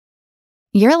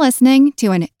You're listening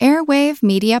to an Airwave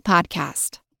Media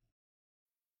Podcast.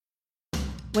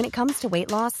 When it comes to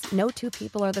weight loss, no two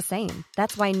people are the same.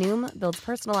 That's why Noom builds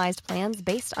personalized plans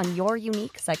based on your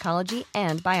unique psychology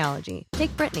and biology.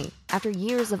 Take Brittany. After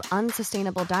years of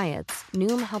unsustainable diets,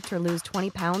 Noom helped her lose 20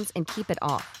 pounds and keep it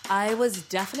off. I was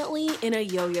definitely in a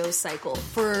yo-yo cycle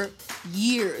for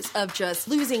years of just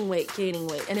losing weight, gaining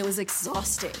weight, and it was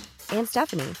exhausting. And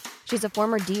Stephanie. She's a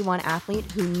former D1 athlete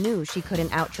who knew she couldn't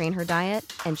outtrain her diet,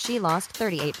 and she lost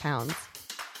 38 pounds.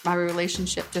 My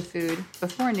relationship to food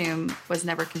before Noom was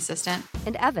never consistent.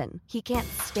 And Evan, he can't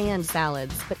stand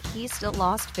salads, but he still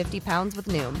lost 50 pounds with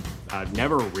Noom. I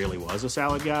never really was a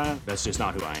salad guy. That's just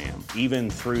not who I am. Even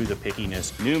through the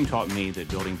pickiness, Noom taught me that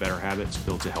building better habits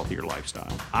builds a healthier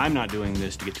lifestyle. I'm not doing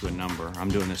this to get to a number. I'm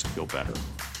doing this to feel better.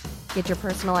 Get your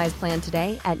personalized plan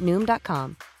today at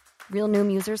Noom.com. Real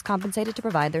Noom users compensated to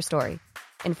provide their story.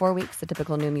 In 4 weeks, the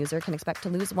typical Noom user can expect to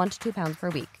lose 1 to 2 pounds per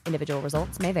week. Individual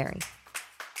results may vary.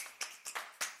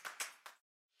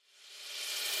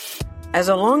 As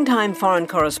a longtime foreign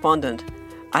correspondent,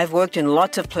 I've worked in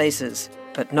lots of places,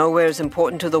 but nowhere as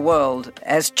important to the world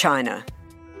as China.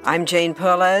 I'm Jane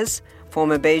Perlez,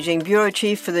 former Beijing bureau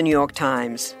chief for the New York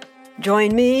Times.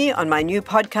 Join me on my new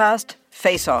podcast,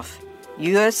 Face Off,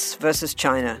 U.S. versus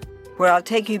China, where I'll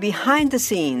take you behind the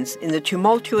scenes in the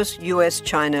tumultuous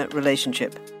U.S.-China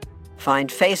relationship.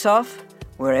 Find Face Off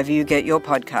wherever you get your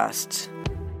podcasts.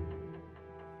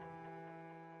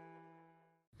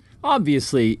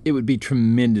 Obviously, it would be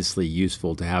tremendously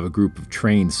useful to have a group of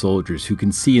trained soldiers who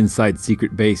can see inside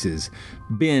secret bases,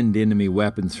 bend enemy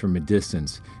weapons from a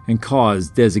distance, and cause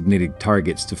designated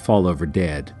targets to fall over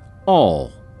dead,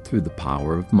 all through the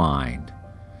power of mind.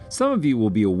 Some of you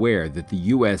will be aware that the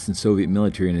U.S. and Soviet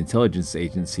military and intelligence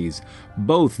agencies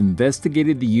both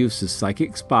investigated the use of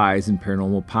psychic spies and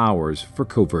paranormal powers for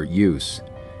covert use.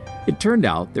 It turned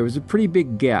out there was a pretty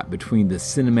big gap between the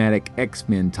cinematic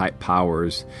X-Men type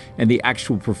powers and the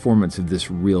actual performance of this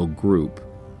real group.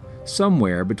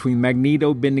 Somewhere between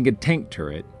Magneto bending a tank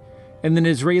turret and an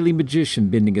Israeli magician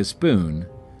bending a spoon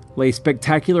lay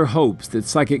spectacular hopes that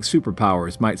psychic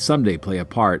superpowers might someday play a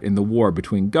part in the war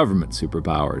between government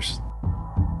superpowers.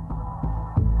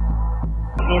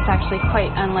 It's actually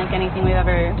quite unlike anything we've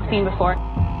ever seen before.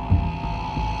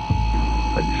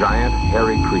 A giant,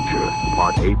 hairy creature,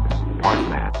 part ape, part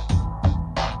man.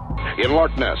 In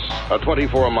Loch Ness, a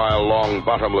 24-mile-long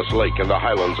bottomless lake in the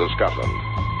Highlands of Scotland.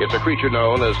 It's a creature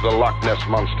known as the Loch Ness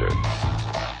Monster.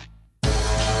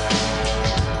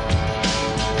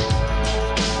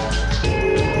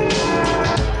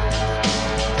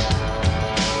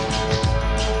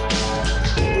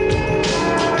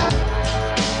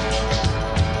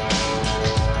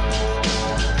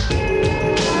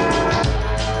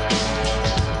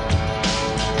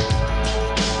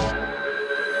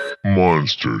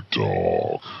 Monster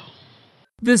Talk.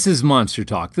 This is Monster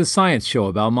Talk, the science show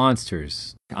about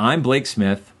monsters. I'm Blake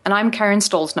Smith. And I'm Karen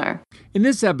Stolzner. In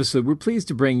this episode, we're pleased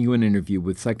to bring you an interview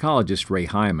with psychologist Ray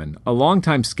Hyman, a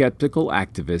longtime skeptical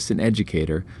activist and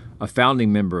educator, a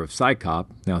founding member of PsyCop,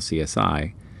 now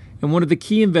CSI, and one of the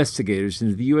key investigators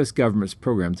into the U.S. government's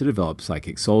program to develop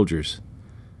psychic soldiers.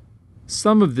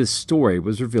 Some of this story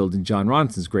was revealed in John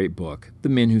Ronson's great book, The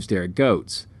Men Who Stare at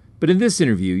Goats. But in this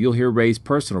interview, you'll hear Ray's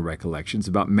personal recollections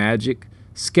about magic,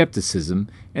 skepticism,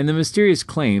 and the mysterious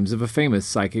claims of a famous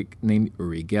psychic named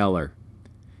Uri Geller.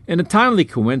 In a timely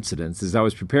coincidence, as I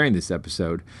was preparing this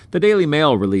episode, the Daily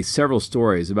Mail released several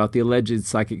stories about the alleged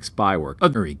psychic spy work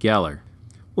of Uri Geller.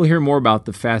 We'll hear more about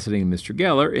the fascinating Mr.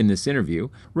 Geller in this interview.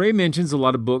 Ray mentions a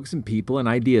lot of books and people and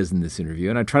ideas in this interview,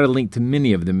 and I try to link to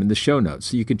many of them in the show notes,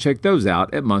 so you can check those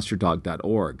out at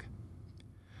monstertalk.org.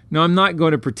 Now, I'm not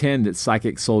going to pretend that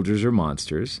psychic soldiers are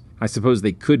monsters. I suppose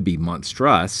they could be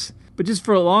monstrous. But just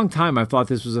for a long time, I thought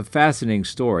this was a fascinating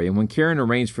story, and when Karen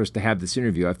arranged for us to have this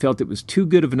interview, I felt it was too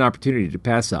good of an opportunity to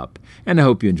pass up, and I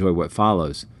hope you enjoy what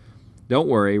follows. Don't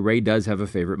worry, Ray does have a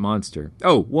favorite monster.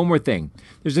 Oh, one more thing.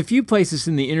 There's a few places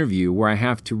in the interview where I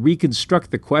have to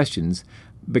reconstruct the questions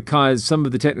because some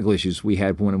of the technical issues we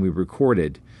had when we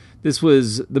recorded. This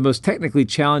was the most technically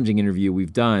challenging interview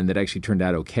we've done that actually turned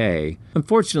out okay.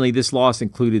 Unfortunately, this loss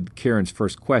included Karen's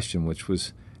first question, which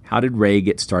was, how did Ray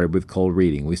get started with cold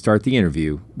reading? We start the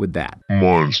interview with that.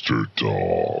 Monster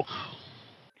Talk.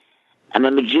 I'm a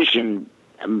magician,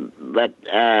 but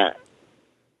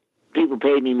people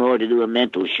paid me more to do a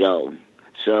mental show.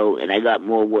 And I got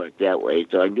more work that way.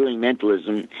 So I'm doing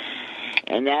mentalism.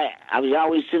 And I was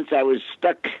always, since I was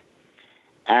stuck,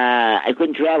 I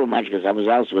couldn't travel much because I was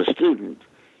also a student.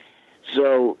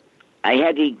 So I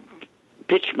had to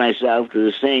pitch myself to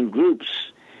the same groups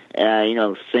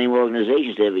same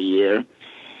organizations every year.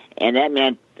 And that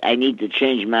meant I need to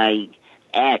change my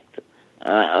act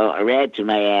or add to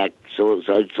my act so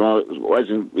it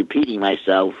wasn't repeating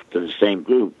myself to the same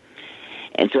group.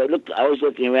 And so I was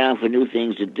looking around for new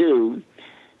things to do.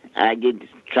 I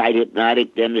tried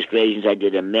hypnotic demonstrations. I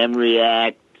did a memory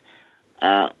act,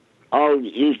 all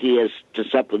usually as to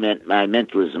supplement my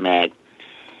mentalism act.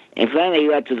 And finally I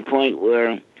got to the point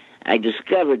where I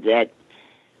discovered that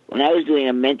when I was doing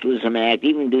a mentalism act,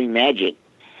 even doing magic,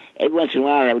 every once in a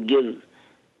while I would give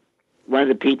one of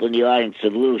the people in the audience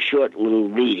a short little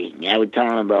reading. I would tell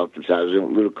them about themselves, a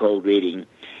little cold reading.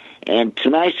 And to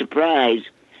my surprise,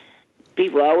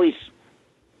 people always,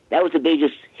 that was the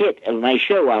biggest hit of my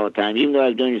show all the time. Even though I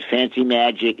was doing this fancy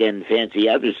magic and fancy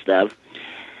other stuff,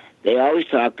 they always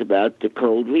talked about the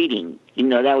cold reading.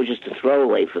 That was just a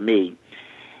throwaway for me.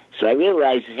 So I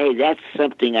realized, hey, that's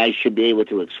something I should be able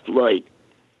to exploit.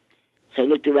 So I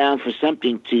looked around for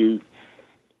something to,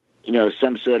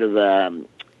 some sort of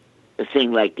a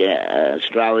thing like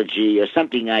astrology or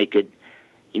something I could,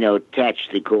 attach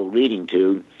the cold reading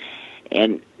to.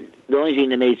 And the only thing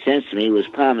that made sense to me was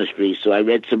palmistry. So I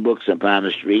read some books on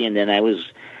palmistry, and then I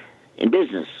was in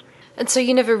business. And so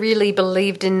you never really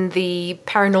believed in the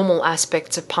paranormal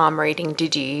aspects of palm reading,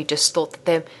 did you? You just thought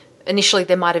that initially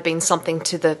there might have been something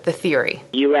to the theory.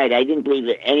 You're right. I didn't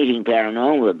believe anything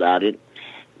paranormal about it.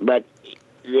 But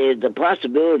the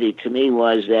possibility to me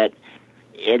was that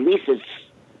at least it's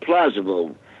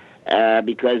plausible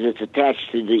because it's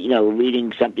attached to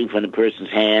reading something from the person's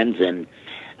hands. And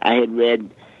I had read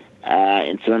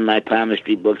in some of my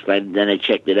palmistry books, but then I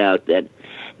checked it out, that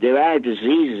there are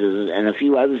diseases and a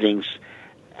few other things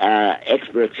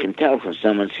experts can tell from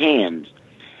someone's hands.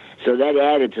 So that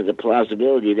added to the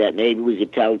plausibility that maybe we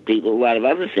could tell people a lot of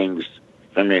other things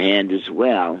from their hand as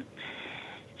well.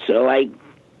 So I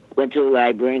went to the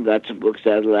library and got some books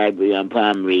out of the library on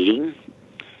palm reading.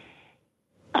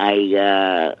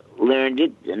 I learned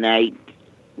it, and I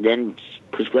then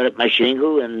put up my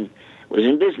shingle and was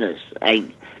in business.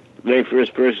 Very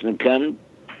first person to come,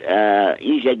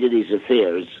 usually I did these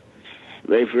affairs.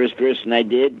 Very first person I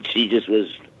did, she just was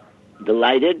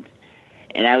delighted.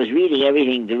 And I was reading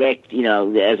everything direct,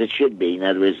 as it should be. In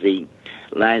other words, the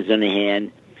lines on the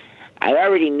hand. I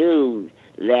already knew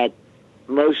that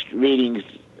most readings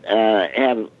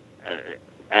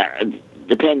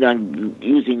depend on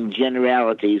using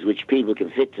generalities which people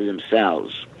can fit to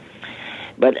themselves.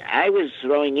 But I was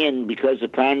throwing in, because the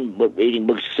palm reading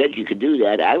books said you could do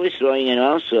that, I was throwing in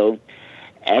also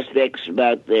aspects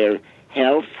about their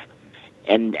health,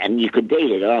 and you could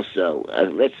date it also.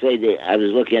 Let's say I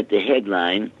was looking at the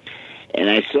headline, and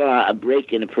I saw a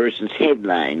break in a person's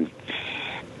headline.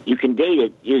 You can date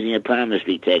it using the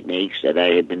palmistry techniques that I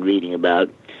had been reading about.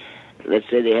 Let's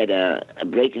say they had a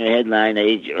break in their headline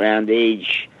around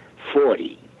age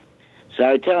 40. So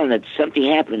I would tell them that something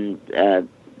happened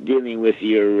dealing with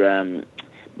your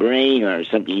brain or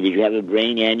something. Did you have a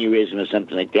brain aneurysm or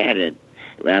something like that at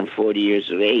around 40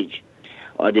 years of age?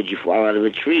 Or did you fall out of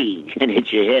a tree and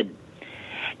hit your head?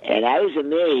 And I was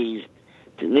amazed.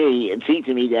 It seemed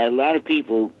to me that a lot of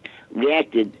people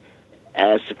reacted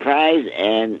surprised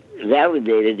and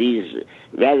validated these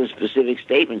rather specific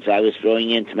statements I was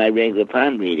throwing into my regular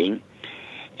palm reading.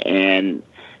 And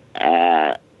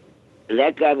that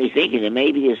got me thinking that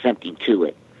maybe there's something to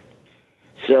it.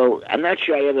 So I'm not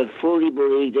sure I ever fully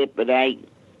believed it, but I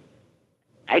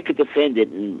could defend it.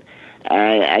 And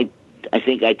I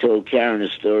think I told Karen a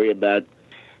story about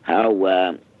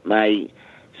how my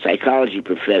psychology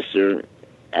professor,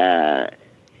 the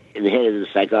head of the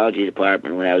psychology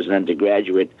department when I was an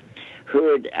undergraduate,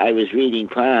 heard I was reading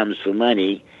palms for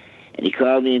money, and he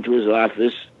called me into his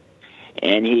office,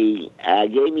 and he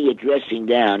gave me a dressing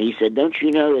down. He said, "Don't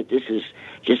you know that this is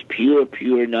just pure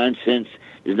nonsense?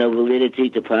 There's no validity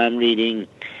to palm reading,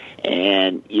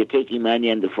 and you're taking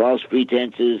money under false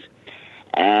pretenses.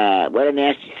 What a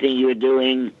nasty thing you're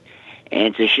doing, and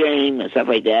it's a shame," and stuff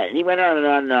like that. And he went on and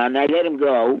on and on. I let him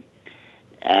go,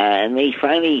 and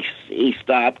he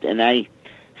stopped, and I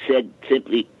said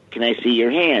simply, "Can I see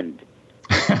your hand?"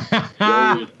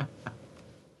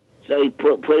 So he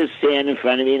put his hand in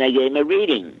front of me, and I gave him a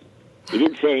reading. He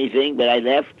didn't say anything, but I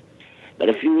left. But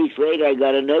a few weeks later, I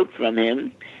got a note from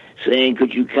him saying,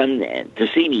 "Could you come to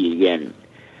see me again?"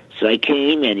 So I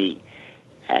came, and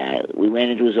we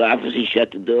went into his office. He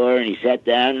shut the door, and he sat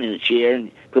down in a chair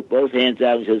and put both hands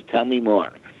out and says, "Tell me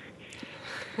more."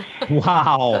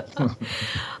 Wow.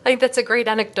 I think that's a great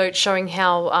anecdote showing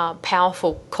how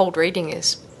powerful cold reading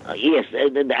is. Yes,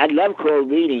 I love cold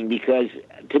reading because,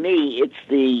 to me, it's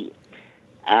the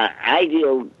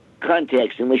ideal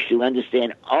context in which to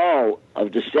understand all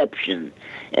of deception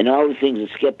and all the things that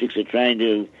skeptics are trying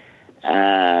to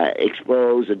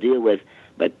expose or deal with.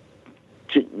 But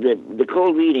the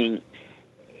cold reading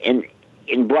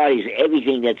embodies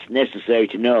everything that's necessary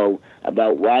to know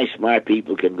about why smart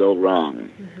people can go wrong.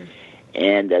 Mm-hmm.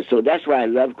 And so that's why I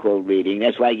love cold reading.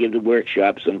 That's why I give the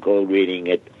workshops on cold reading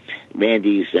at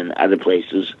Randy's and other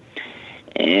places.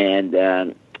 And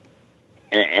to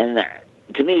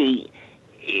me,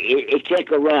 it can't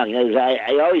go wrong. You know,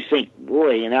 I always think,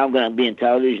 boy, you know, I'm going to be in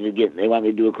television again. They want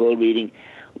me to do a cold reading.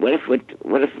 What if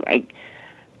I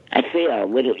fail?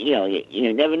 What if,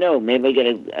 you never know. Maybe I get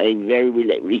a very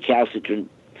recalcitrant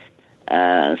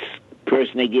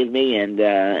person they give me, and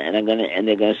they're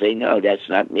gonna say, no, that's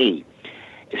not me.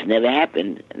 It's never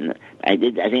happened. And I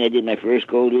think I did my first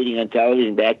cold reading on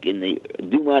television back in the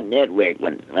Dumont Network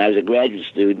when I was a graduate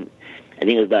student. I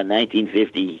think it was about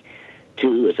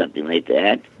 1952 or something like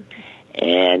that.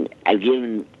 And I've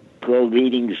given cold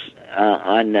readings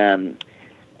on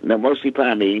mostly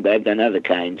palm reading, but I've done other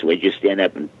kinds where I just stand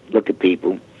up and look at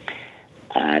people.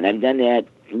 And I've done that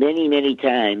many, many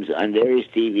times on various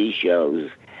TV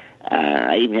shows.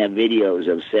 I even have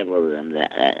videos of several of them.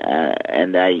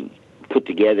 And I put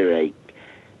together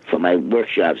for my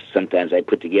workshops, sometimes I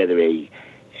put together a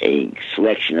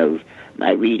selection of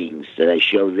my readings that I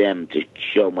show them to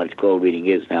show them what cold reading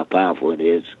is and how powerful it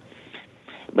is.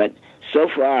 But so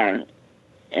far,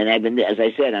 and I've been, as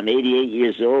I said, I'm 88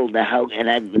 years old now, and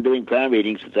I've been doing palm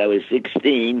reading since I was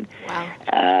 16.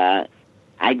 Wow.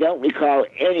 I don't recall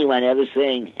anyone ever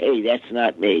saying, hey, that's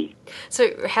not me. So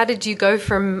how did you go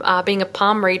from being a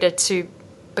palm reader to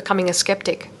becoming a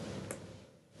skeptic?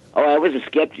 Oh, I was a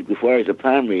skeptic before I was a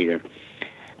palm reader.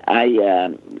 I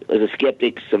was a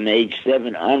skeptic from age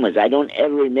 7 onwards. I don't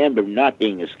ever remember not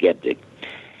being a skeptic.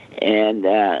 And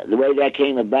the way that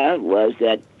came about was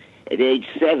that at age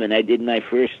 7, I did my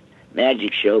first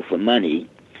magic show for money.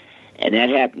 And that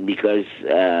happened because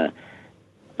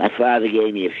my father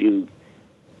gave me a few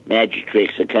magic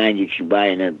tricks, the kind you should buy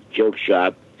in a joke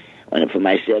shop, for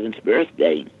my 7th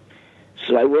birthday.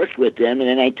 So I worked with them, and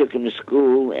then I took them to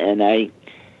school, and I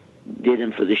did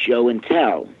them for the show and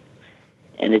tell.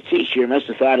 And the teacher must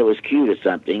have thought it was cute or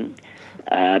something,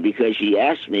 because she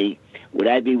asked me, would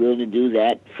I be willing to do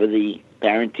that for the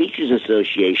Parent Teachers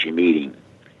Association meeting?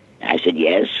 I said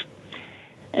yes.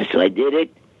 And so I did it,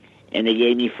 and they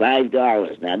gave me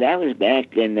 $5. Now, that was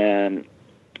back in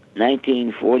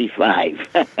 1945.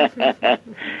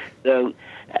 So,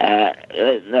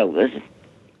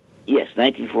 yes,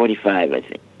 1945, I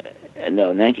think.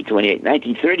 No, 1928,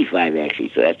 1935,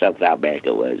 actually. So that's how far back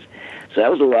it was. So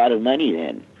that was a lot of money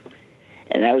then.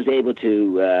 And I was able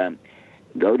to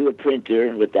go to a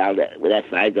printer with that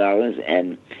 $5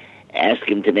 and ask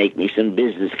him to make me some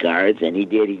business cards, and he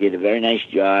did. He did a very nice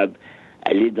job.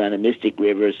 I lived on the Mystic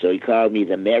River, so he called me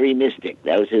the Merry Mystic.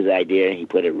 That was his idea. He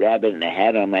put a rabbit and a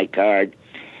hat on my card,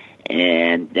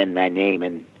 and then my name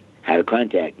and how to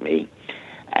contact me.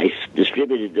 I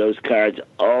distributed those cards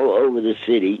all over the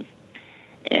city,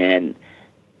 and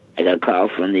I got a call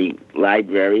from the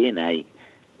library, and they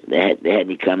had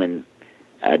me come and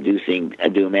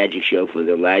do a magic show for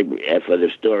the library for the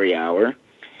story hour,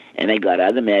 and I got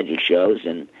other magic shows,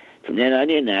 and from then on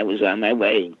in, I was on my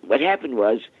way. What happened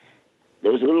was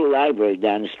there was a little library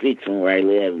down the street from where I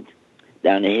lived,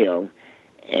 down the hill,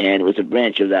 and it was a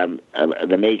branch of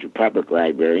the major public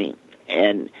library,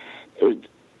 and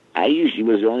I usually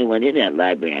was the only one in that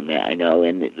library, I know,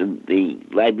 and the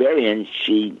librarian,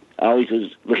 she always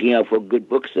was looking out for good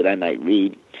books that I might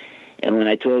read. And when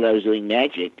I told her I was doing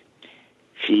magic,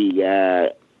 she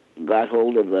got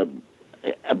hold of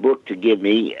a book to give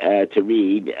me to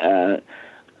read.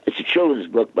 It's a children's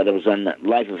book, but it was on the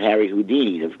life of Harry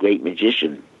Houdini, the great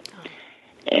magician.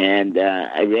 And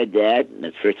I read that, and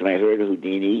that's the first time I heard of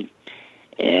Houdini.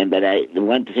 But the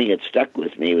one thing that stuck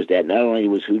with me was that not only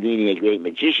was Houdini a great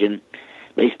magician,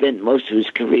 but he spent most of his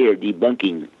career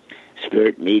debunking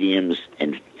spirit mediums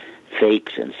and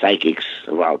fakes and psychics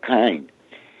of all kind.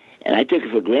 And I took it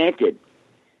for granted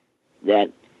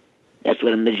that that's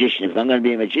what a magician, if I'm going to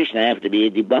be a magician, I have to be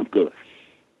a debunker.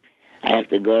 I have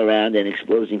to go around and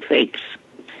exposing fakes.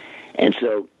 And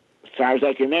so, as far as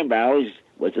I can remember, I always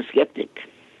was a skeptic.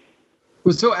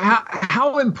 Well, so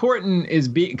how important is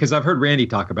being, because I've heard Randy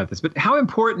talk about this, but how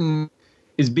important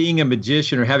is being a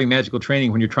magician or having magical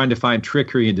training when you're trying to find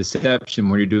trickery and deception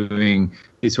when you're doing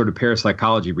these sort of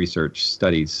parapsychology research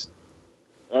studies?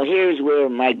 Well, here's where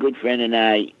my good friend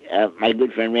Randy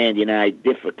and I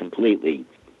differ completely.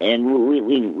 And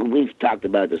we've talked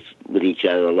about this with each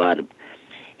other a lot.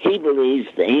 He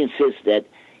insists that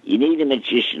you need a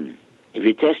magician if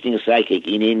you're testing a psychic,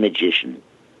 you need a magician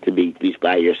to be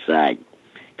by your side.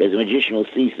 Because a magician will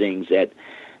see things that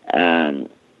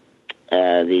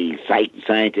the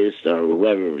scientist or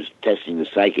whoever is testing the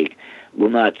psychic will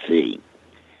not see.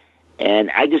 And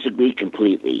I disagree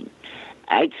completely.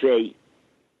 I'd say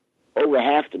over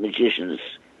half the magicians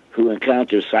who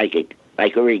encounter psychic,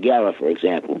 like Uri Geller, for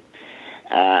example,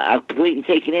 are completely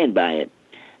taken in by it.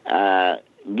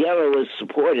 Geller was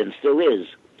supported, and still is,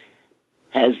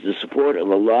 has the support of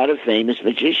a lot of famous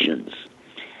magicians.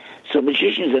 So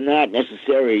magicians are not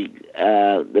necessarily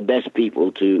the best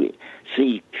people to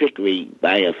see trickery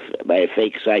by a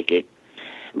fake psychic.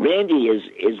 Randy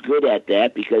is good at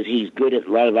that because he's good at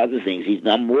a lot of other things. He's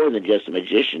not more than just a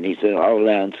magician. He's an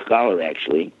all-around scholar,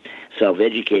 actually,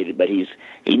 self-educated, but he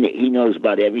knows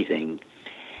about everything.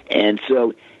 And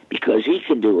so because he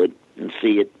can do it and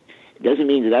see it, it doesn't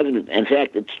mean that others... In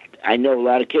fact, I know a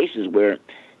lot of cases where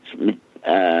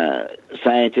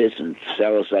scientists and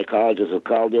fellow psychologists have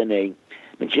called in a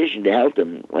magician to help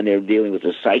them when they're dealing with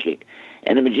a psychic,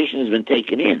 and the magician has been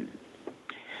taken in.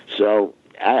 So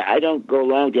I don't go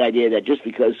along with the idea that just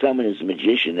because someone is a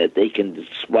magician that they can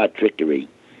spot trickery.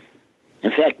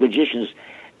 In fact, magicians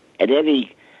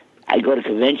I go to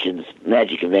conventions,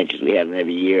 magic conventions, we have them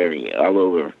every year all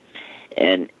over,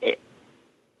 and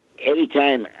every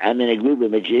time I'm in a group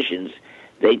of magicians,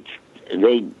 they're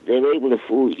able to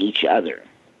fool each other.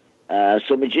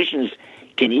 So magicians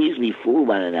can easily fool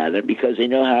one another because they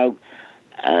know how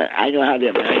I know how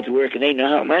their minds work, and they know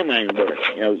how my mind works.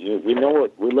 We know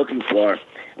what we're looking for.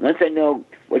 Once I know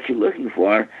what you're looking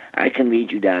for, I can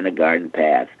lead you down a garden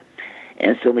path.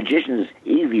 And so magicians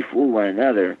easily fool one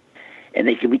another, and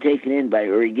they can be taken in by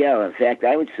Uri Geller. In fact,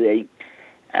 I would say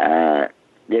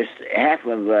there's half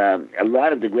of a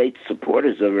lot of the great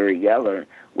supporters of Uri Geller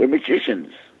were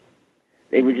magicians.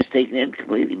 They were just taken in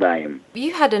completely by him.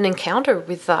 You had an encounter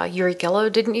with Uri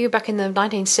Geller, didn't you? Back in the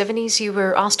 1970s, you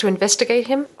were asked to investigate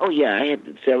him? Oh, yeah, I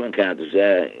had several encounters.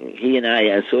 He and I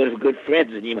are sort of good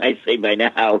friends, and you might say by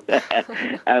now,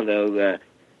 although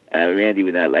Randy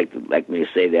would not like me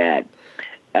to say that.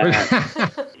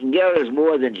 Geller is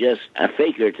more than just a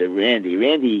faker to Randy.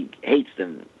 Randy hates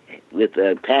them with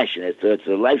passion. So it's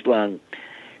a lifelong,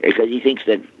 because he thinks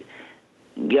that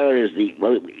Geller is the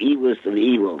evilest of the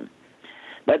evil.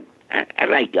 But I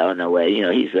like Geller in a way.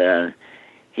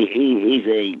 He's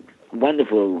a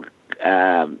wonderful,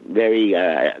 very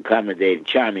accommodating,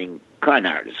 charming con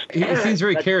artist. He seems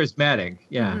very charismatic.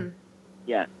 Yeah. Mm-hmm.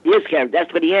 Yeah, he is charismatic.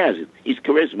 That's what he has. He's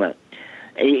charisma.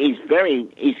 He's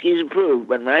improved.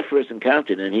 But when I first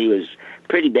encountered him, he was a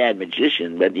pretty bad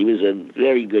magician, but he was a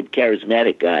very good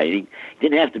charismatic guy. He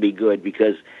didn't have to be good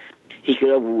because he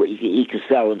could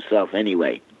sell himself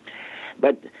anyway.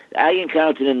 But I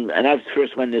encountered him, and I was the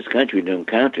first one in this country to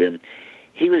encounter him.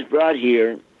 He was brought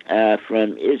here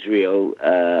from Israel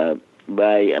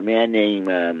by a man named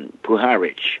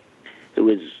Puharich, who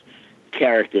was a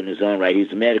character in his own right.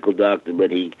 He's a medical doctor, but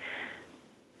he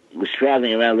was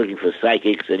traveling around looking for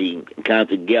psychics, and he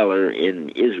encountered Geller in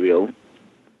Israel.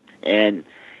 And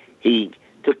he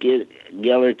took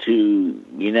Geller to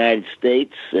the United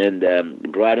States and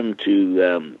brought him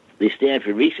to the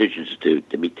Stanford Research Institute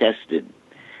to be tested.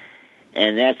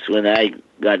 And that's when I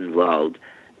got involved.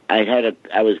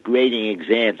 I was grading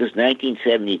exams. This is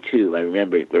 1972, I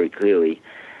remember it very clearly.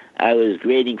 I was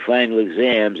grading final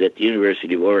exams at the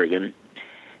University of Oregon,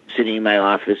 sitting in my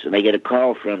office, and I get a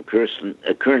call from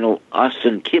Colonel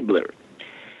Austin Kibler.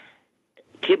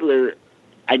 Kibler,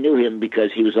 I knew him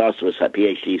because he was also a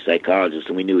PhD psychologist,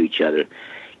 and we knew each other.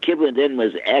 Kibler then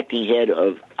was acting head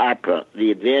of ARPA,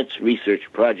 the Advanced Research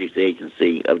Projects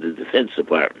Agency of the Defense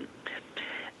Department.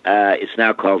 It's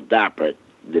now called DARPA,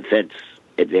 Defense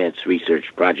Advanced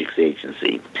Research Projects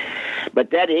Agency.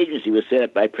 But that agency was set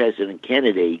up by President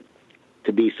Kennedy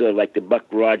to be sort of like the Buck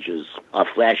Rogers or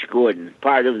Flash Gordon,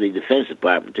 part of the Defense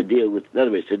Department, to deal with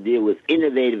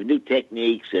innovative new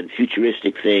techniques and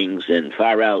futuristic things and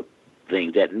far-out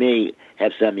things that may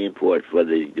have some import for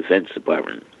the Defense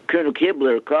Department. Colonel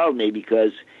Kibler called me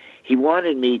because he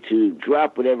wanted me to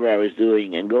drop whatever I was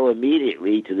doing and go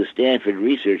immediately to the Stanford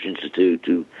Research Institute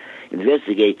to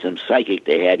investigate some psychic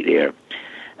they had there.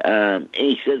 And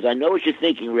he says, I know what you're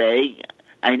thinking, Ray.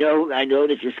 I know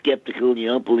that you're skeptical and you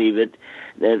don't believe it,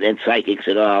 and psychics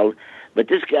at all, but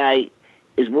this guy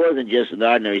is more than just an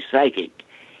ordinary psychic.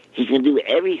 He can do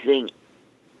everything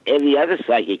every other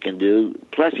psychic can do,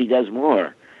 plus he does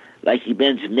more, like he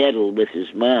bends metal with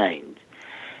his mind.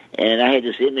 And I had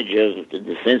this image of the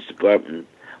Defense Department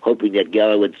hoping that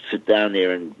Geller would sit down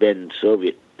there and bend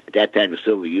Soviet. At that time, the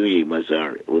Soviet Union was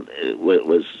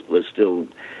still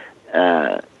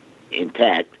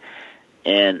intact.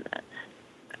 And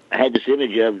I had this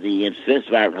image of the Defense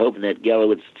Department hoping that Geller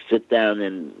would sit down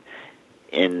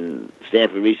in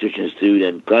Stanford Research Institute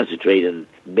and concentrate and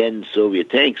bend Soviet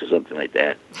tanks or something like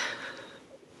that.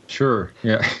 Sure,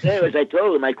 yeah. Anyways, I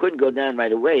told him I couldn't go down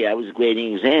right away. I was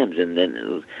grading exams, and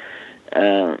then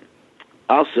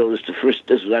also this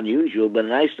was unusual, but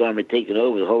an ice storm had taken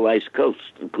over the whole East Coast,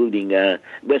 including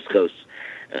West Coast,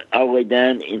 all the way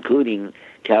down, including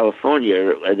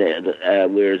California, where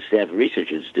the Stanford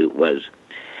Research Institute was.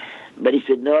 But he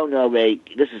said, no, Ray,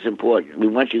 this is important. We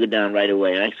want you to go down right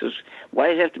away. And I said, why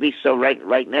does it have to be so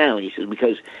right now? And he said,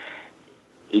 because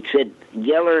he said,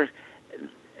 Geller,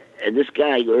 this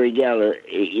guy, Uri Geller,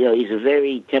 he's a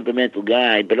very temperamental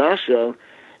guy, but also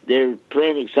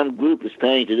some group is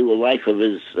planning to do a life of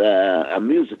his, a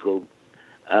musical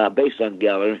based on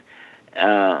Geller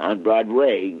on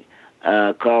Broadway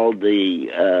called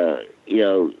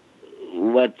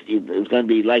what it's going to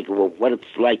be like, what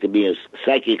it's like to be a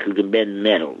psychic who can bend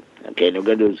metal. Okay, and they're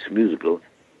going to do this musical.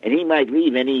 And he might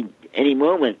leave any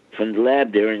moment from the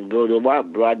lab there and go to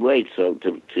Broadway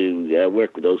to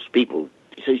work with those people.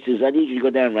 So he says, I need you to go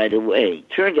down right away.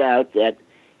 Turned out that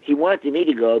he wanted me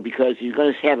to go because he's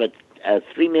going to have a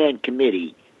three-man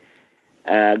committee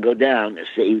go down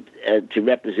to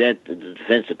represent the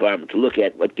Defense Department to look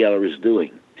at what Geller is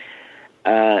doing.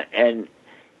 And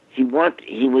he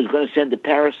was going to send a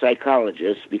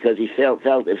parapsychologist because he felt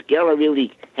if Geller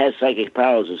really has psychic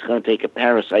powers, it's going to take a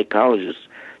parapsychologist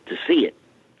to see it.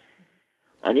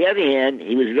 On the other hand,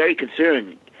 he was very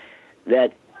concerned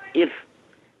that if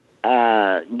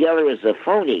Geller is a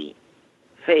phony,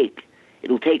 fake,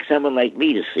 it'll take someone like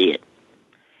me to see it.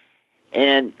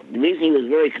 And the reason he was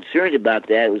very concerned about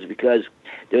that was because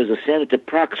there was a Senator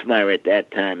Proxmire at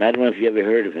that time. I don't know if you ever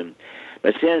heard of him.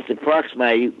 But Senator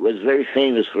Proxmire was very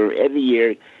famous for every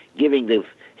year giving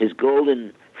his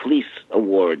Golden Fleece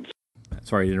Awards.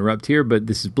 Sorry to interrupt here, but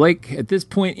this is Blake. At this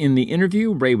point in the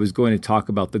interview, Ray was going to talk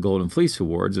about the Golden Fleece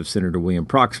Awards of Senator William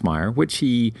Proxmire, which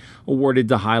he awarded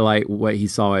to highlight what he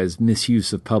saw as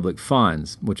misuse of public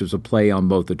funds, which was a play on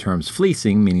both the terms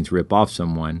fleecing, meaning to rip off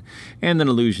someone, and an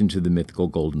allusion to the mythical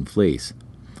Golden Fleece.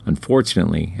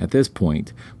 Unfortunately, at this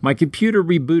point, my computer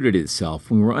rebooted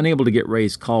itself. We were unable to get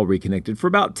Ray's call reconnected for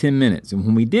about 10 minutes, and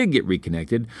when we did get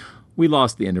reconnected, we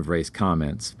lost the end of Ray's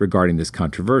comments regarding this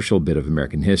controversial bit of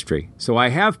American history. So I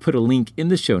have put a link in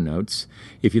the show notes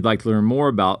if you'd like to learn more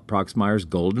about Proxmire's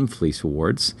Golden Fleece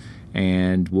Awards,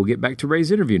 and we'll get back to Ray's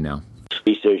interview now.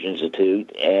 Research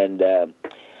Institute, and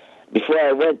before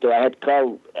I went there, I had to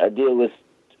call a deal with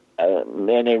a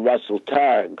man named Russell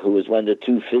Targ, who was one of the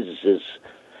two physicists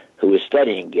who was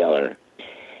studying Geller.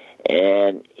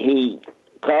 And he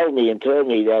called me and told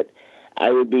me that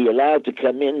I would be allowed to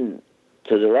come in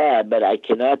to the lab, but I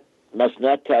must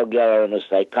not tell Geller I'm a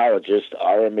psychologist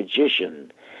or a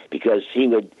magician, because he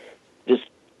would just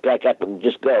back up and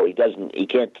just go. He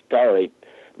can't tolerate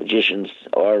magicians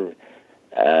or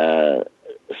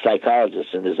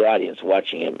psychologists in his audience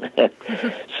watching him.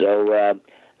 So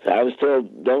I was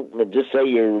told, don't just say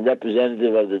you're a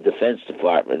representative of the Defense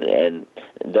Department, and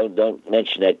don't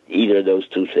mention that either of those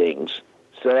two things.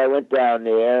 So I went down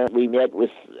there. We met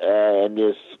with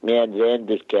this man Van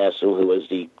der Castle, who was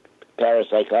the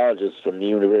parapsychologist from the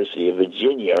University of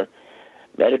Virginia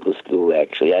Medical School.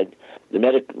 Actually, the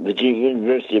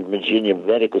University of Virginia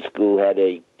Medical School had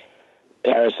a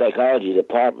parapsychology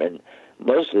department,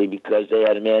 mostly because they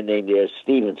had a man named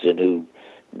Stevenson who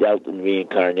dealt in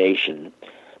reincarnation.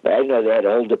 But I know they had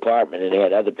a whole department, and they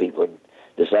had other people.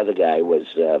 This other guy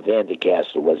was Van der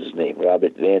Castle, was his name,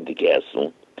 Robert Van der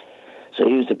Castle. So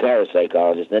he was the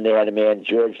parapsychologist. Then they had a man,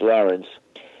 George Lawrence,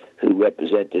 who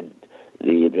represented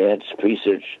the Advanced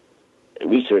Research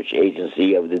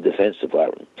Agency of the Defense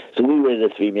Department. So we were in the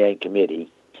three-man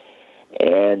committee.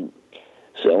 And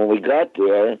so when we got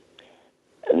there,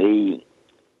 the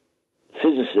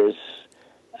physicists,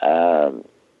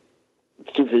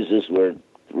 two physicists were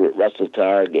Russell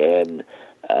Targ and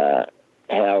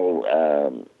Harold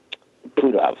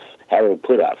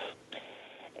Puthoff.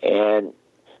 And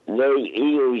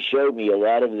he showed me a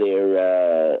lot of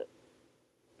their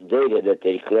data that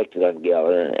they collected on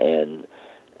Geller and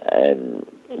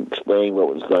explained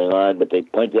what was going on, but they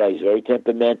pointed out he's very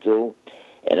temperamental,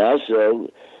 and also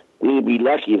we would be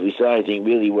lucky if we saw anything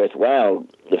really worthwhile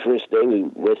the first day we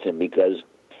were with him, because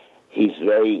he's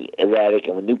very erratic,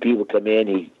 and when new people come in,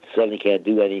 he suddenly can't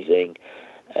do anything,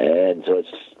 and so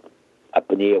it's up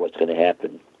in the air what's going to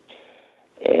happen.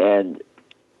 And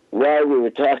while we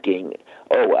were talking,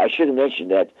 I should have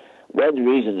mentioned that one of the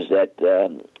reasons that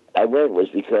I went was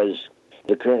because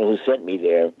the colonel who sent me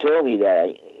there told me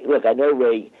that, look, I know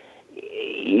Ray,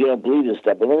 you don't believe this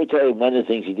stuff, but let me tell you one of the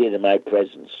things he did in my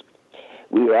presence.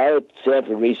 We were out at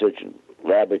Stanford Research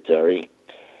Laboratory,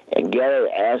 and Geller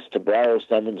asked to borrow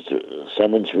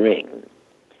someone's ring.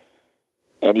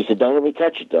 And he said, don't let me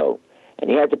touch it, though. And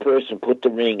he had the person put the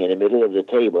ring in the middle of the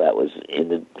table that was in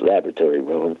the laboratory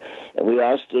room, and we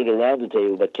all stood around the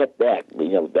table, but kept back,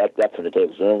 backed up from the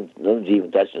table, so no one's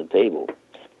even touching the table.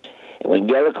 And when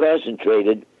Geller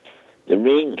concentrated, the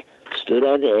ring stood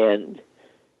on the end,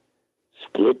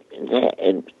 split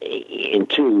in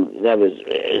two, that was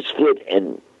split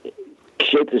and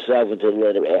shaped itself into the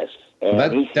letter S.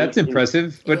 And that's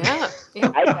impressive. But yeah.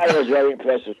 I thought it was very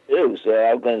impressive too, so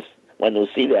I wanted to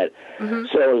see that. Mm-hmm.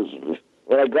 So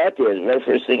when I got there, the very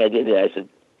first thing I did, I said,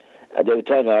 they were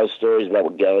telling me all the stories about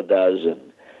what Geller does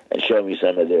and showing me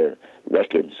some of their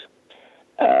records.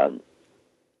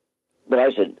 But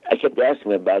I kept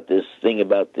asking him about this thing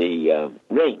about the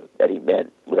ring that he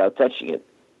meant without touching it.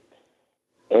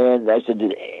 And I said,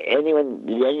 did anyone,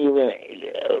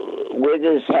 where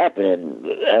did this happen?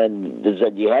 And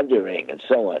do you have the ring? And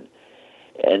so on.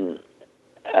 And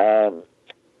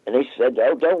they said,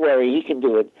 oh, don't worry, he can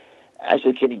do it. I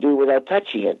said, can he do it without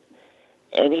touching it?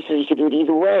 And he said he could do it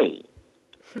either way.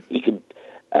 He could,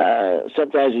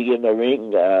 sometimes we give him a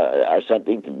ring or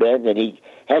something to bend, and he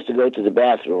has to go to the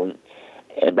bathroom.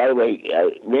 And by the way,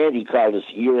 Randy called us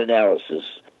urinalysis.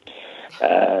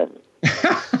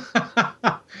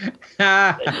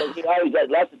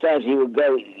 Lots of times he would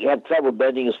go, he had trouble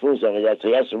bending his spoon, something like that, so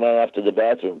he has to run off to the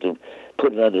bathroom to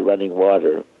put it under running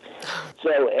water.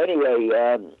 So anyway,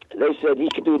 they said he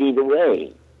could do it either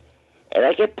way. And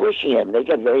I kept pushing him. They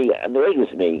got very annoyed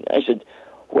with me. I said,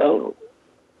 well,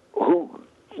 who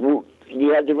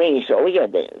you have the ring? He said, oh, yeah.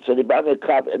 So they brought me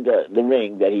the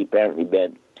ring that he apparently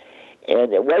bent.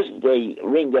 And it wasn't a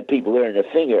ring that people wear in their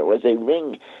finger. It was a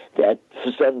ring that,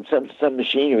 for some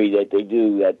machinery that they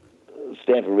do at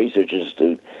Stanford Research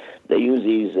Institute, they use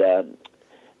these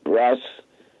brass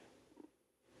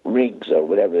rings or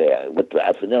whatever they are.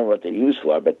 I don't know what they're used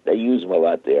for, but they use them a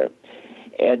lot there.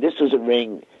 And this was a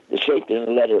ring shaped in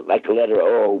a letter, like a letter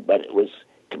O, but it was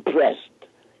compressed.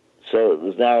 So it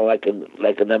was now like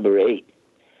a number 8.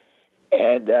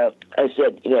 And I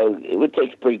said, it would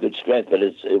take pretty good strength, but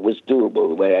it was doable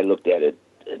the way I looked at it,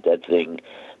 that thing.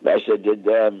 But I said,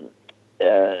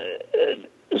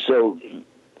 so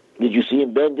did you see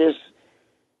him bend this?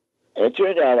 And it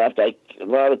turned out after a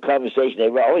lot of conversation, they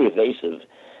were all evasive.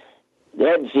 They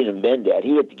hadn't seen him bend that.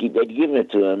 They'd given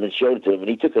it to him and showed it to him, and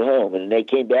he took it home, and they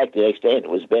came back the next day, and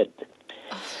it was bent.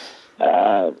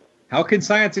 How can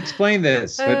science explain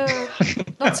this?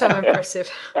 Not so impressive.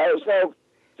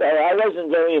 So I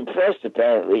wasn't very impressed,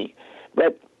 apparently.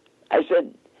 But I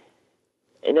said,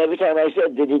 and every time I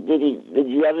said, did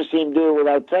you ever see him do it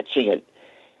without touching it?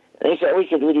 And he said, we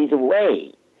could do it either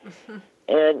way.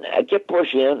 And I kept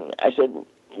pushing him. I said,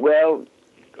 well,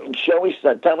 show me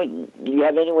some. Tell me, do you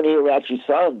have anyone here who actually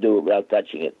saw him do it without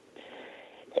touching it?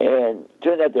 And it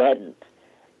turned out they hadn't.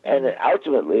 And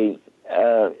ultimately,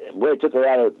 it took a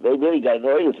lot of, they really got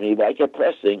annoyed with me, but I kept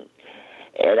pressing.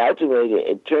 And ultimately,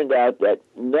 it turned out that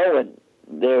no one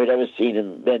there had ever seen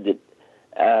him bend it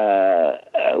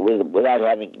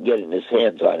without getting his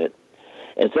hands on it.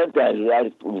 And sometimes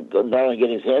without not only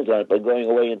getting his hands on it, but going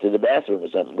away into the bathroom or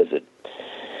something with it.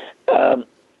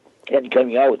 And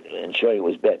coming out and showing it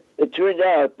was bent. It turned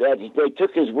out that they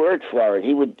took his word for it.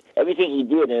 Everything he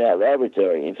did in that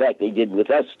laboratory, in fact, they did with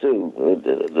us too,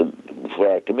 for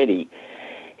our committee,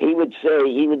 he would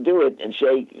do it and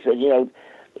say, he said,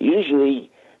 usually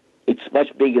it's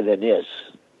much bigger than this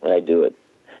when I do it.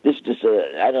 This is just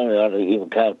I don't know how to even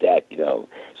count that,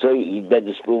 So he'd bend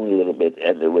the spoon a little bit,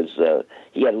 and there was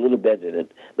he had a little bend in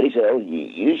it. But he said,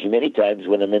 usually many times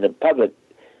when I'm in a public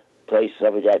place,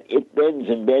 stuff like that, it bends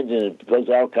and it does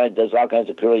all kinds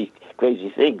of crazy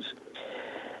things.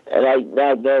 And I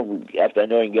now know, after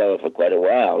knowing Geller for quite a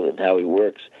while and how he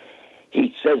works,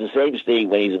 he says the same thing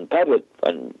when he's in public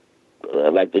on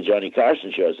like the Johnny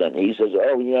Carson show or something. He says,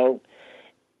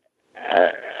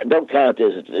 don't count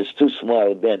this. It's too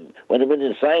small a bend. When I'm in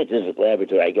a scientific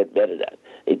laboratory, I get better at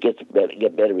it.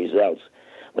 Get better results.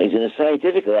 When he's in a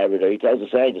scientific laboratory, he tells the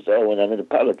scientist, when I'm in the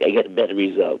public, I get a better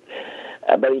result.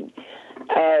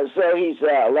 So he's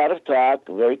a lot of talk,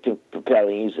 very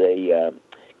compelling. He's a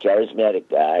charismatic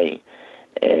guy,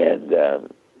 and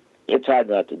it's hard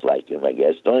not to like him, I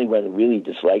guess. The only one who really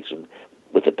dislikes him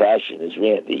with a passion is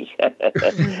Randy.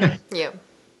 Yeah,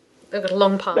 they've got a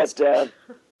long past.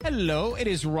 Hello, it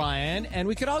is Ryan, and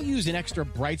we could all use an extra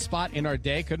bright spot in our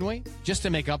day, couldn't we? Just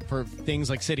to make up for things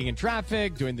like sitting in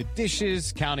traffic, doing the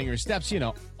dishes, counting your steps,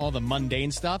 all the mundane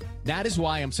stuff. That is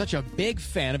why I'm such a big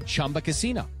fan of Chumba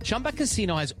Casino. Chumba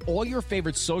Casino has all your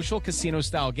favorite social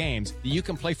casino-style games that you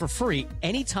can play for free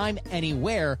anytime,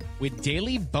 anywhere with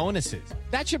daily bonuses.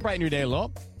 That should brighten your day a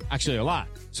little. Actually, a lot.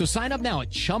 So sign up now at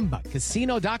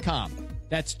ChumbaCasino.com.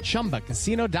 That's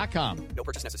ChumbaCasino.com. No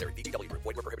purchase necessary. VGW Group.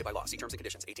 Void where prohibited by law. See terms and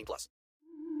conditions. 18+.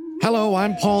 Hello,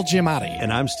 I'm Paul Giamatti.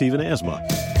 And I'm Stephen Asma.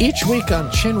 Each week on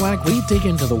Chinwag, we dig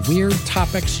into the weird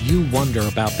topics you wonder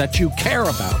about, that you care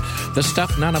about. The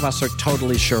stuff none of us are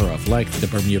totally sure of, like the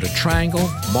Bermuda Triangle,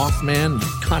 Mothman,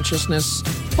 consciousness,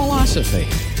 philosophy,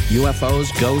 UFOs,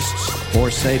 ghosts,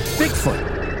 or, say,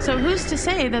 Bigfoot. So who's to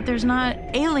say that there's not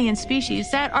alien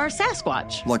species that are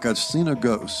Sasquatch? Like I'd seen a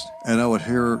ghost, and I would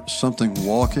hear something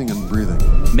walking and breathing.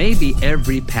 Maybe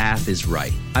every path is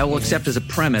right. I will accept as a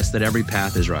premise that every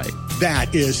path is right.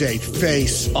 That is a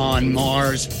face on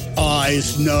Mars.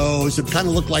 Eyes, nose. It kind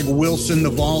of looked like Wilson, the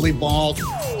volleyball.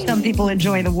 Some people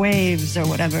enjoy the waves or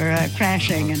whatever,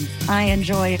 crashing, and I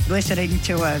enjoy listening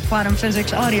to a quantum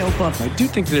physics audiobook. I do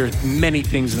think there are many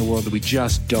things in the world that we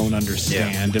just don't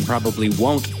understand and probably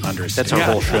won't understand. That's our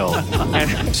whole show.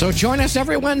 So join us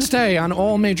every Wednesday on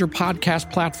all major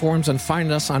podcast platforms and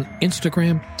find us on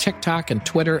Instagram, TikTok, and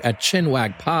Twitter at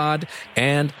ChinwagPod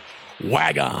and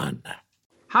Wagon.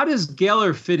 How does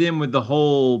Geller fit in with the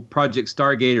whole Project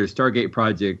Stargate or Stargate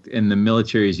project and the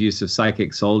military's use of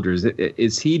psychic soldiers?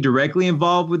 Is he directly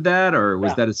involved with that, or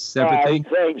was that a separate thing? He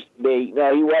claims to be.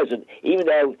 No, he wasn't. Even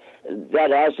though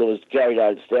that also was carried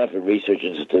out at Stanford Research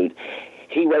Institute,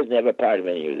 he was never part of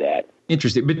any of that.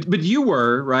 Interesting. But you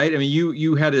were, right? I mean,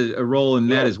 you had a role in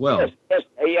that as well. Yes,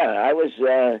 I was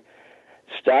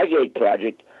Stargate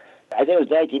project. I think it was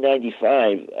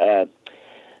 1995.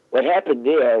 What happened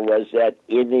there was that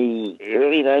in the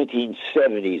early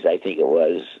 1970s, I think it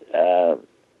was,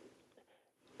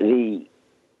 the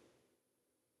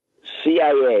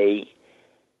CIA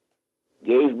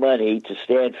gave money to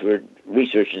Stanford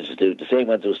Research Institute, the same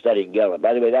ones who were studying Geller.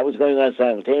 By the way, that was going on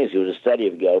simultaneously with a study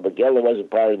of Geller, but Geller wasn't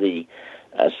part of the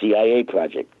CIA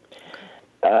project,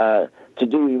 to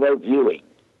do remote viewing,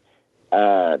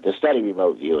 to study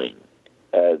remote viewing.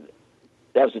 That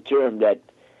was a term that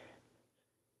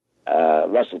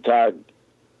Russell Targ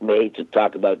made to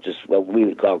talk about just what we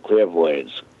would call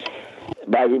clairvoyance.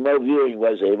 By remote viewing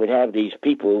was they would have these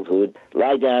people who would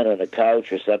lie down on a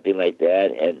couch or something like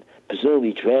that and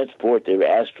presumably transport their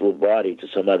astral body to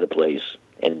some other place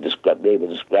and be able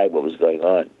to describe what was going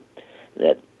on in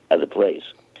that other place.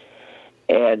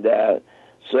 And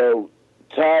so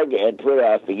Targ and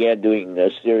Putoff began doing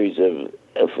a series of,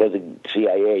 for the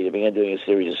CIA, they began doing a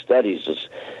series of studies.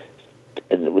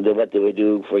 And what they would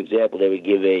do, for example, they would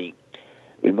give a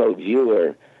remote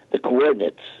viewer the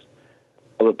coordinates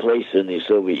of a place in the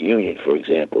Soviet Union, for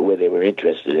example, where they were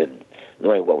interested in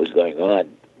knowing what was going on.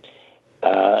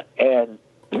 And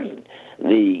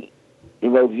the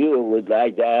remote viewer would lie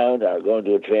down or go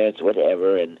into a trance,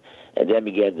 whatever, and then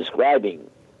began describing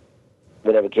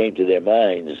whatever came to their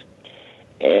minds.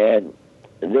 And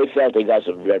they felt they got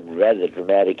some rather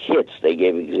dramatic hits. They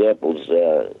gave examples.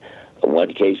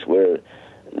 One case where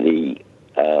the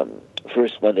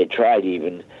first one they tried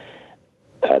even,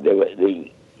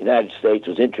 the United States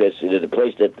was interested in a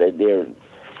place that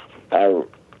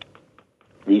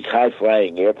these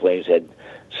high-flying airplanes had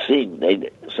seen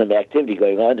some activity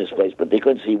going on in this place, but they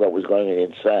couldn't see what was going on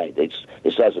inside. They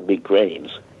saw some big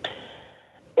cranes.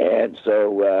 And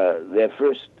so their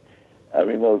first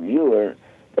remote viewer,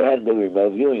 they had to do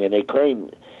remote viewing, and they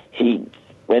claimed he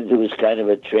went into this kind of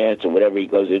a trance or whatever he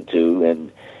goes into,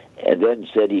 and then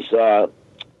said he saw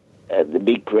the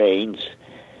big cranes,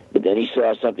 but then he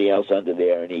saw something else under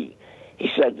there, and he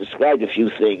described a few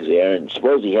things there, and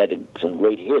supposedly he had some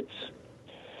great hits.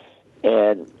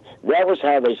 And that was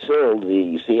how they sold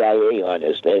the CIA on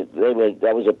us. That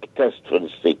was a test for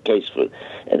the case for,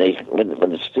 and when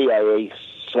the CIA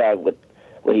saw what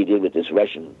he did with this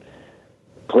Russian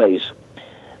place,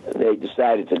 they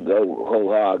decided to go whole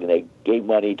hog, and they gave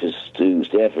money to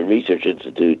Stanford Research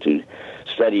Institute to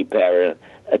study to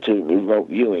remote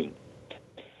viewing.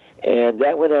 And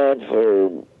that went on for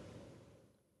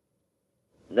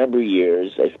a number of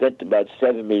years. I spent about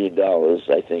 $7 million,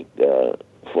 I think,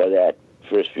 for that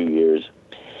first few years.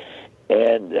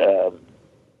 And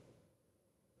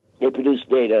they produced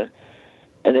data,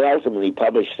 and they ultimately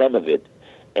published some of it.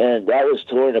 And that was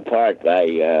torn apart by...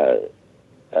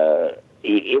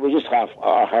 it was just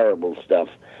horrible stuff.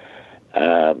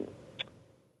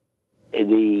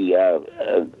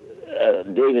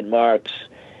 David Marks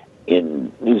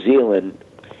in New Zealand.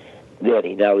 Then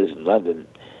he now lives in London.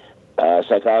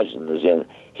 Psychologist in New Zealand.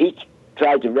 He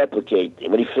tried to replicate,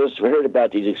 when he first heard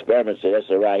about these experiments at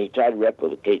SRI, he tried to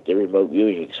replicate the remote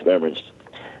viewing experiments,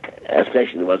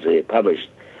 especially the ones that they published,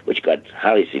 which got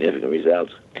highly significant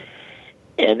results.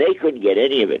 And they couldn't get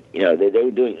any of it.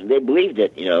 They believed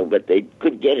it, but they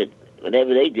couldn't get it.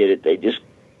 Whenever they did it, they just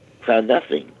found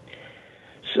nothing.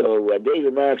 So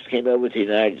David Marks came over to the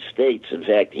United States. In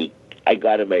fact, I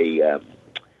got him a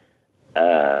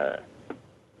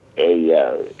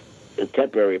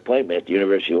temporary appointment at the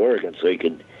University of Oregon so he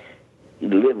could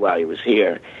live while he was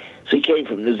here. So he came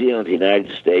from New Zealand to the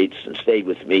United States and stayed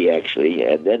with me, actually.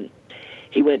 And then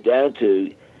he went down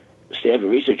to Stanford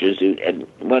Research Institute and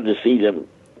wanted to see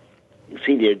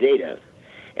their data.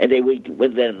 And they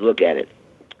went there and look at it.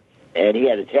 And he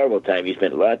had a terrible time. He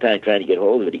spent a lot of time trying to get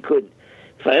hold of it. He couldn't.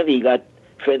 Finally, he got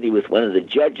friendly with one of the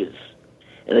judges.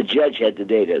 And the judge had the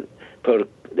data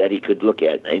that he could look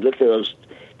at. And he looked at those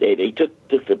data. He took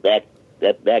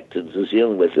that back to New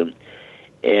Zealand with him.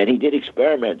 And he did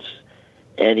experiments.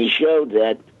 And he showed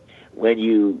that when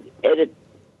you edit,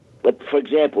 for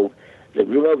example, the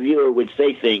remote viewer would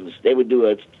say things. They would do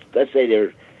let's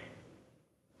say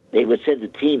they would send a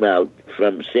team out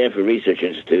from Stanford Research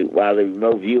Institute while the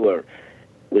remote viewer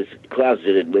was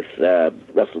closeted with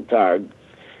Russell Targ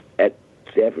at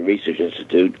Stanford Research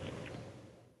Institute.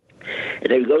 And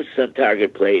they would go to some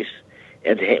target place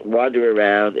and wander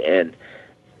around, and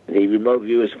the remote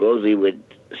viewer supposedly would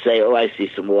say, I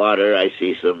see some water, I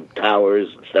see some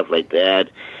towers and stuff like that.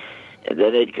 And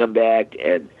then they'd come back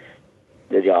and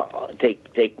they'd take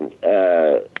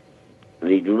the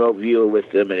remote viewer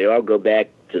with them, and they'd all go back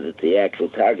to the actual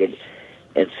target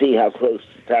and see how close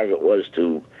the target was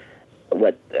to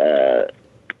what the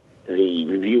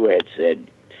reviewer had said.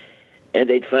 And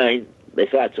they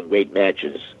thought some great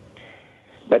matches.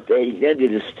 But they then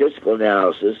did a statistical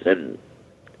analysis, and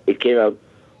it came out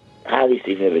highly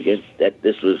significant that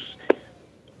this was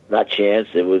not chance.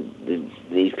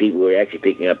 These people were actually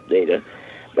picking up data.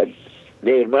 But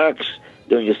David Marks,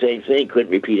 doing the same thing,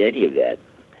 couldn't repeat any of that.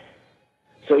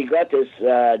 So he got this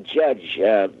judge,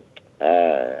 I'm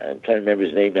trying to remember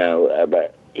his name now,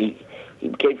 but he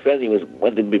became friendly with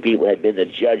one of the people who had been the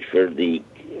judge for the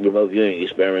remote viewing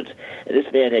experiments, and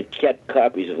this man had kept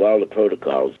copies of all the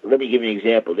protocols. Let me give you an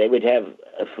example. They would have,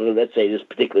 for let's say this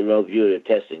particular remote viewer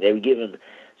testing, they would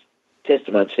test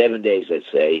him on 7 days, let's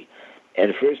say, and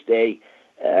the first day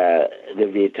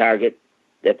there'd be a target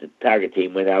that the target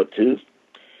team went out to.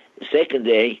 The second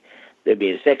day, there'd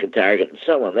be a second target, and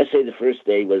so on. Let's say the first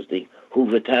day was the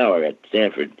Hoover Tower at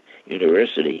Stanford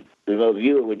University. The remote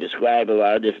viewer would describe a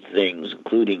lot of different things,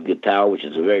 including the tower, which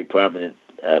is a very prominent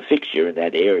fixture in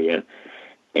that area,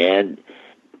 and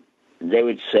they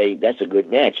would say that's a good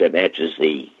match. That matches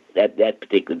that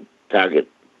particular target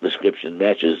description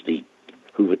matches the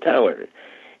Hoover Tower,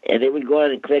 and they would go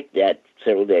on and click that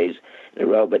several days in a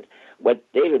row. But what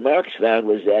David Marks found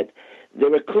was that there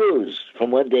were clues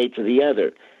from one day to the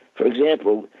other. For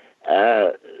example,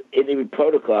 in the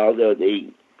protocol, the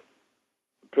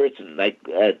person like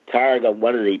Targ, or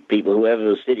one of the people, whoever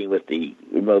was sitting with the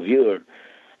remote viewer,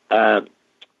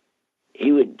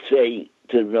 he would say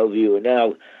to the remote viewer,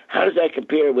 now, how does that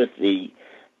compare with the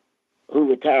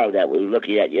Hoover Tower that we were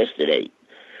looking at yesterday?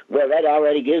 Well, that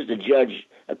already gives the judge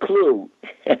a clue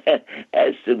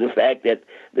as to the fact that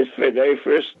this very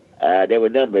first, they were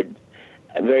numbered,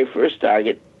 the very first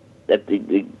target that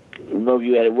the remote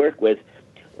viewer had to work with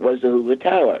was the Hoover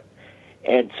Tower.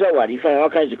 And so on. He found all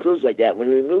kinds of clues like that. When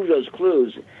he removed those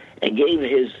clues and gave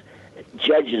his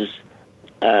judges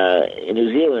in New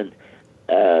Zealand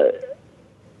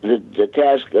the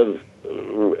task of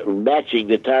matching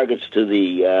the targets to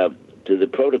the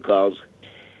protocols,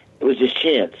 it was just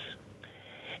chance.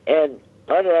 And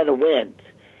on it went.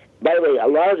 By the way, a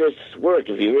lot of this work,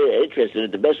 if you're really interested in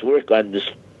it, the best work on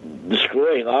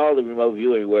destroying all the remote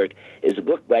viewing work is a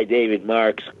book by David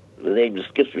Marks. The name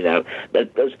escapes me now,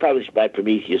 but it was published by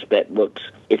Prometheus Books.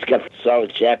 It's got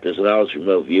solid chapters on all this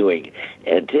remote viewing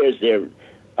and tears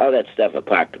all that stuff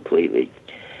apart completely.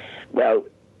 Well,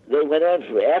 they went on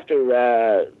after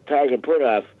Targ and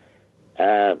Putoff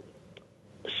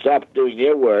stopped doing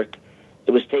their work.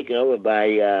 It was taken over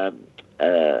by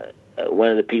one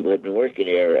of the people who had been working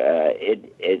there.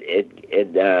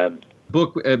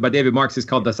 Book by David Marks is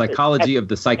called The Psychology of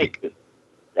the Psychic.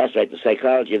 That's right, The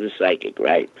Psychology of the Psychic,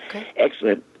 right. Okay.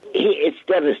 Excellent. It's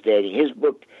devastating. His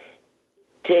book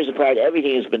tears apart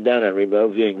everything that's been done on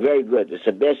remote viewing. Very good. It's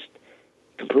the best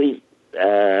complete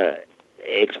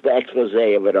expose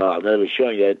of it all. In other words,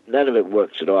 showing that none of it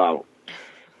works at all.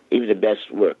 Even the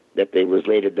best work that they was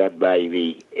later done by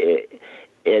the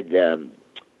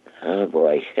oh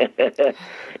boy. But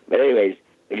anyways,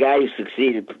 the guy who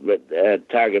succeeded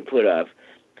Target Puthoff,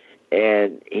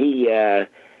 and he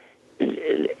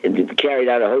carried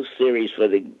out a whole series for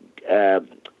the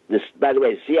this. By the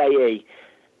way, the CIA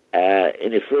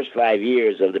in the first 5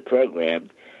 years of the program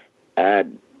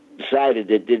decided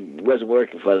that it wasn't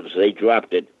working for them, so they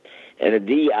dropped it. And the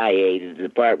DIA, the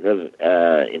Department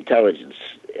of Intelligence,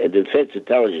 the Defense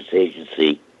Intelligence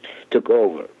Agency, took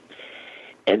over.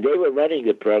 And they were running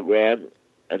the program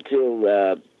until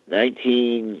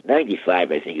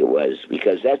 1995, I think it was,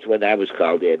 because that's when I was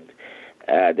called in.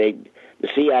 The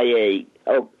CIA,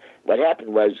 what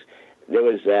happened was there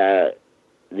was the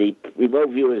remote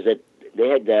viewers that they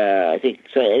had, I think,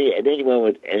 so at any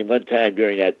one time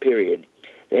during that period,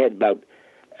 they had about,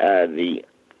 the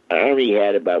Army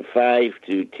had about 5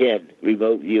 to 10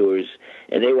 remote viewers,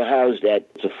 and they were housed at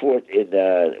a fort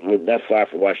not far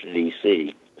from Washington,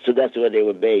 D.C., so that's where they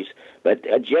were based. But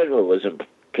a general was in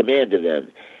command of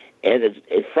them, and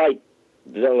a fight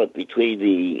developed between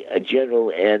the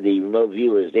general and the remote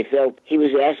viewers. They felt he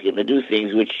was asking them to do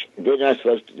things which they're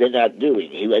not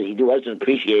doing. He wasn't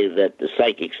appreciative that the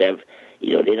psychics have, they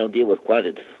don't deal with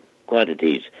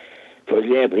quantities. For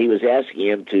example, he was asking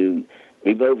him to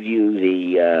remote view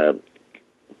the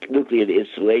nuclear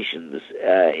installations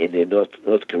in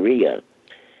North Korea,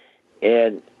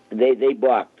 and they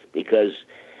balked because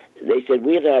they said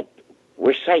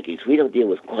we're psychics. We don't deal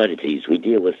with quantities. We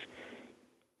deal with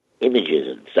images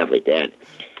and stuff like that.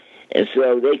 And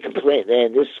so they complained,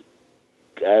 and this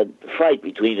fight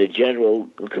between the general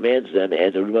who commands them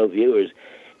and the remote viewers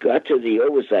got to the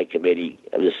Oversight Committee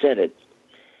of the Senate.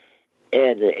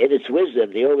 And in its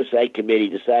wisdom, the Oversight Committee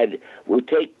decided we'll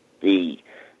take the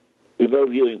remote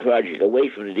viewing project away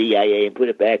from the DIA and put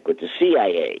it back with the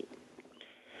CIA.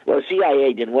 Well, the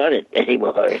CIA didn't want it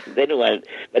anymore. They didn't want it,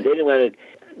 but they didn't want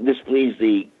to displease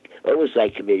the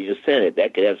Oversight Committee of the Senate.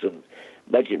 That could have some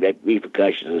budget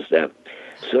repercussions and stuff.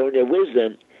 So in their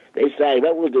wisdom, they decided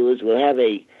what we'll do is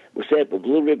we'll set up a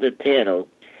blue ribbon panel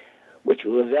which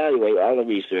will evaluate all the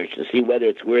research to see whether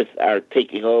it's worth our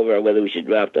taking over or whether we should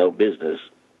drop the whole business.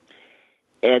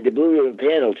 And the blue ribbon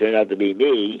panel turned out to be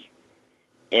me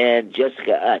and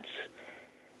Jessica Utz.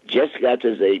 Jessica Utz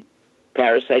is a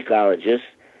parapsychologist.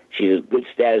 She's a good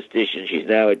statistician. She's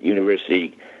now at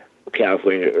University of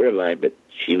California at Irvine, but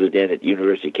she was then at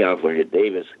University of California at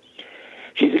Davis.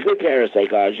 She's a good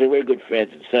parapsychologist. We're good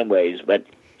friends in some ways, but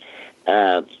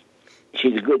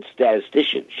she's a good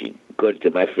statistician. She, according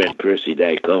to my friend Percy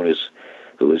Diaconis,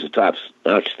 who was a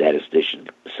top-notch statistician.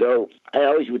 So I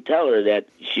always would tell her that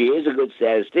she is a good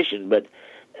statistician, but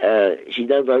she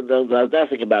knows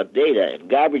nothing about data. And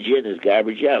garbage in is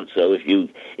garbage out. So if you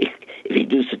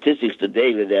do statistics to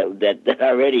data that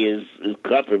already is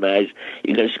compromised,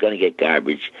 you're just going to get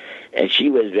garbage. And she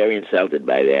was very insulted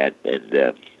by that.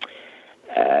 And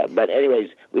but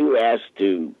anyways, we were asked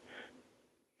to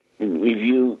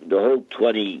review the whole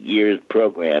 20 years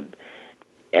program,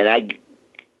 and I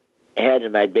had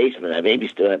in my basement, maybe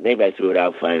I threw it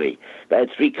out finally, but I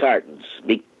had 3 cartons,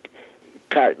 big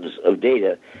cartons of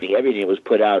data. Everything was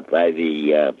put out by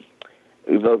the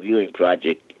remote viewing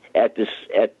project at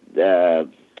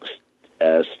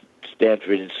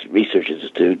Stanford Research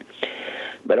Institute.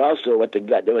 But also,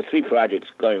 there were 3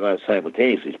 projects going on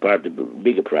simultaneously as part of the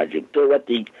bigger project. So what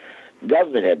the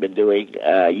government had been doing,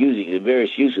 using the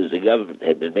various uses the government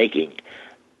had been making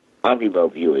on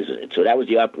remote viewers. And so that was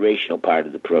the operational part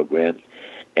of the program.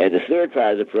 And the third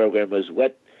part of the program was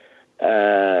what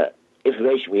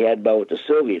information we had about what the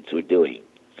Soviets were doing.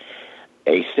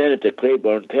 A Senator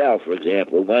Claiborne Pell, for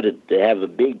example, wanted to have a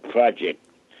big project,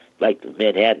 like the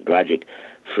Manhattan Project,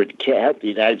 to help the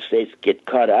United States get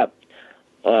caught up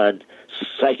on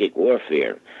psychic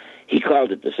warfare. He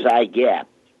called it the Psi Gap.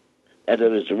 In other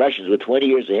words, the Russians were 20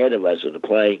 years ahead of us in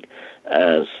applying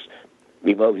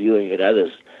remote viewing and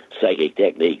other psychic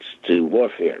techniques to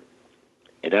warfare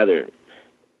and other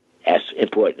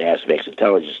important aspects,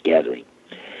 intelligence gathering.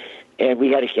 And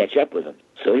we had to catch up with them.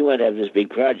 So he wanted to have this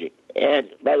big project. And,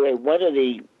 by the way, one of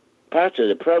the parts of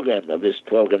the program,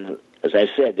 as I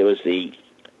said, there was the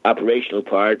operational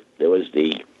part, there was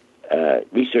the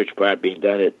research part being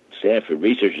done at Stanford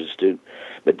Research Institute,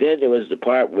 but then there was the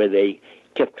part where they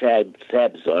kept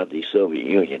tabs on the Soviet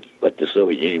Union, what the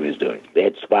Soviet Union was doing. They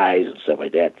had spies and stuff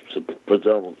like that,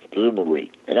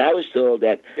 presumably. And I was told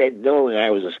that, knowing I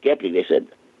was a skeptic, they said,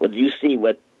 well, do you see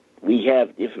what we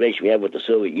have, the information we have what the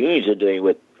Soviet Union are doing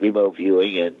with remote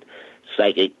viewing and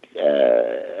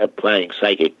applying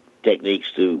psychic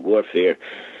techniques to warfare,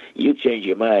 you change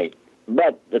your mind.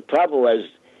 But the problem was,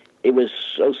 it was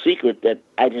so secret that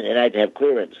I didn't have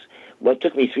clearance. Well, it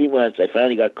took me 3 months. I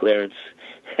finally got clearance,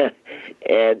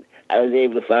 and I was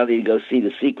able to finally go see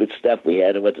the secret stuff we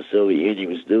had and what the Soviet Union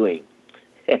was doing.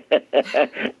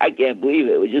 I can't believe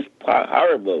it. It was just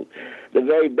horrible. The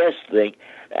very best thing,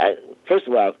 first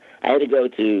of all, I had to go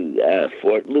to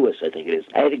Fort Lewis, I think it is.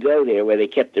 I had to go there where they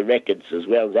kept the records as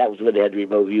well. That was where they had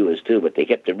remote viewers, too, but they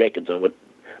kept the records on what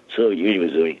the Soviet Union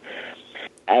was doing.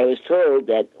 I was told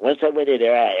that once I went in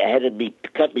there, I had to be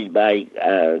accompanied by,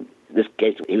 this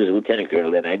case, he was a lieutenant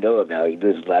colonel, and I know him now. He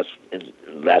lives in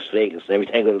Las Vegas. Every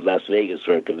time I go to Las Vegas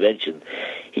for a convention,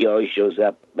 he always shows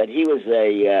up. But he was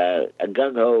a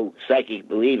gung-ho psychic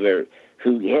believer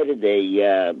who headed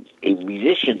a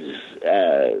munitions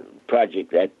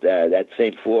project at that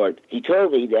same fort. He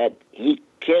told me that he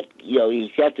can't, he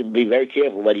has to be very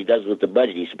careful what he does with the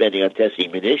budget he's spending on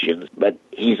testing munitions, but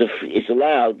it's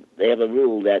allowed, they have a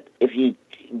rule that if you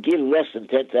give less than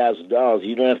 $10,000,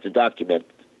 you don't have to document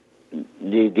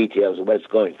the details of what it's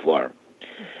going for.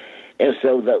 And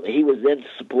so he was then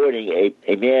supporting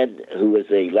a man who was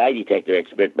a lie detector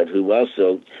expert, but who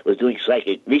also was doing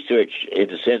psychic research in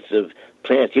the sense of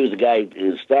plants. He was the guy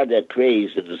who started that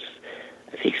craze in the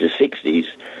 60s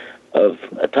of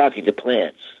talking to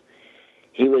plants.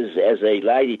 He was, as a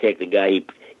lie detector guy, he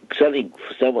suddenly,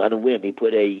 on a whim, he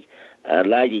put a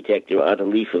lie detector on a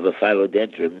leaf of a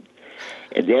philodendron.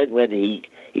 And then when he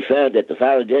found that the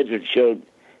philodendron showed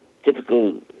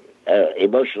typical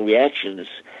emotional reactions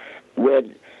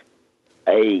when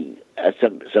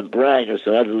some brine or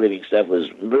some other living stuff was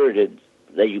murdered,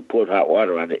 that you poured hot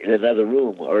water on it in another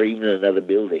room or even in another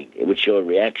building, it would show a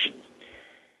reaction.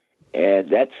 And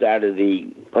that started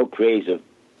the whole craze of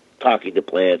talking to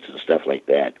plants and stuff like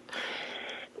that.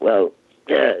 Well,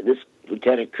 this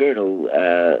lieutenant colonel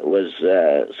was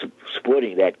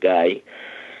supporting that guy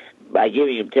by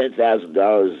giving him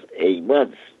 $10,000 a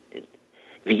month.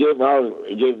 If he gave him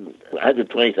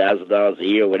 $120,000 a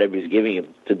year, whatever he's giving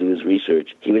him to do his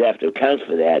research, he would have to account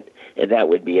for that, and that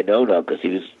would be a no-no because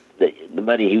the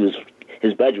money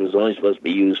his budget was only supposed to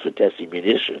be used for testing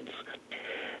munitions.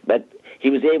 But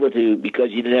he was able to, because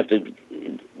you didn't have to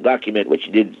document what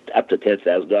you did up to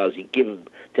 $10,000. You give him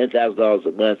 $10,000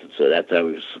 a month, and so that's how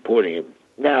we were supporting him.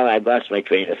 Now I've lost my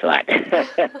train of thought.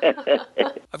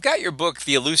 I've got your book,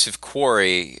 The Elusive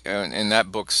Quarry, and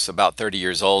that book's about 30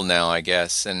 years old now, I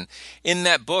guess. And in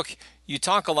that book, you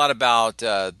talk a lot about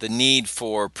the need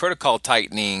for protocol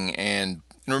tightening and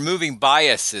removing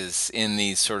biases in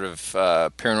these sort of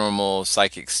paranormal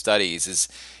psychic studies.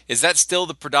 Is that still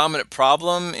the predominant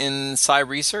problem in psi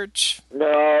research?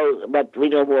 No, but we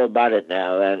know more about it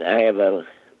now, and I have a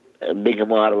bigger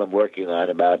model I'm working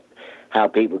on about how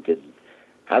people can.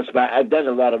 I've done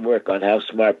a lot of work on how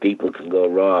smart people can go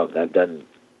wrong. I've done.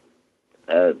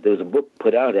 There was a book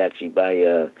put out actually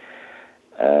by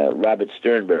Robert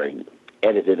Sternberg,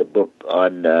 edited a book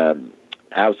on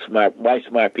why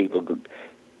smart people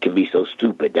can be so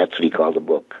stupid. That's what he called the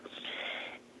book,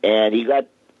 and he got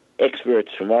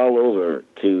experts from all over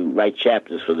to write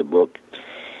chapters for the book,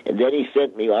 and then he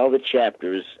sent me all the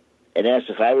chapters and asked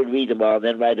if I would read them all, and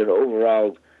then write an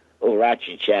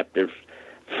overarching chapter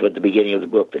for the beginning of the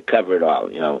book to cover it all,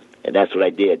 and that's what I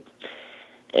did.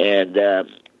 And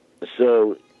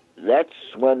so that's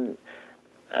one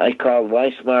I call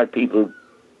Why Smart People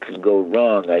Can Go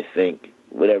Wrong, I think.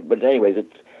 Whatever. But anyways,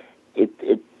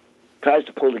 it tries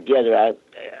to pull together.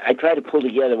 I try to pull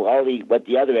together what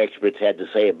the other experts had to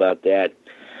say about that,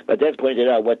 but then pointed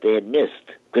out what they had missed,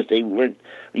 because they weren't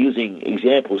using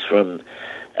examples from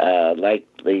like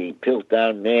the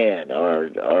Piltdown Man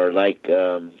or like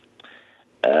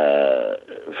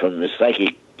from the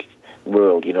psychic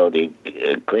world, the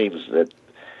claims that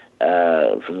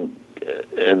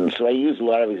and so I use a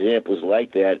lot of examples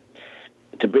like that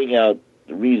to bring out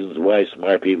the reasons why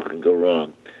smart people can go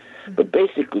wrong. But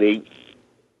basically,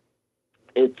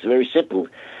 it's very simple.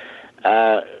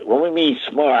 When we mean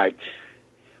smart,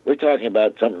 we're talking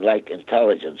about something like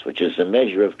intelligence, which is a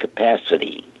measure of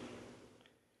capacity.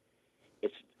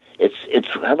 It's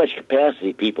how much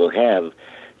capacity people have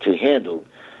to handle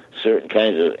certain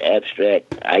kinds of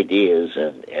abstract ideas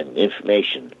and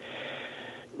information.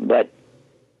 But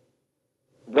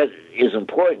what is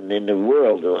important in the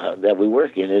world that we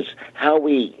work in is how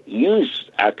we use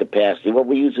our capacity, what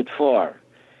we use it for.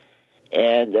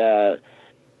 And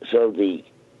so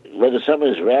whether someone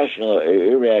is rational or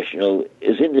irrational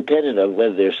is independent of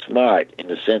whether they're smart in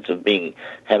the sense of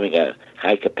having a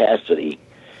high capacity,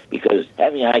 because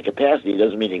having a high capacity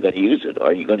doesn't mean you're going to use it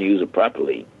or you're going to use it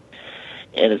properly.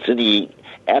 And it's in the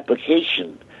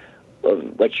application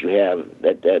of what you have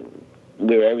that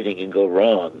where everything can go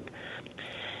wrong.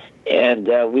 And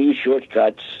we use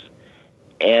shortcuts,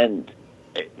 and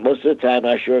most of the time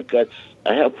our shortcuts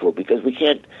are helpful because we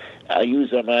can't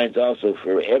use our minds also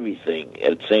for everything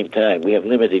at the same time. We have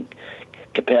limited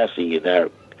capacity in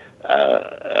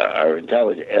our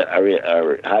intelligence,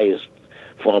 our highest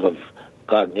form of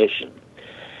cognition.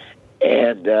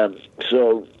 And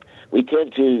so we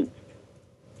tend to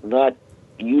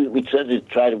we tend to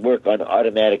try to work on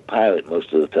automatic pilot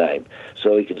most of the time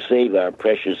so we can save our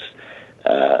precious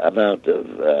amount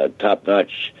of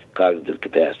top-notch cognitive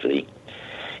capacity.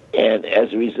 And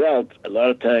as a result, a lot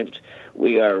of times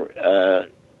we are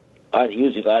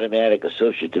using automatic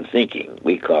associative thinking,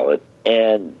 we call it.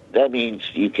 And that means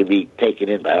you can be taken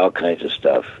in by all kinds of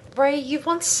stuff. Ray, you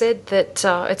once said that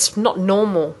it's not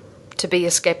normal to be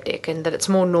a skeptic and that it's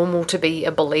more normal to be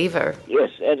a believer.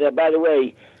 Yes, and by the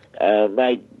way,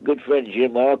 my good friend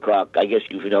Jim Alcock, I guess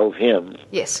you know of him.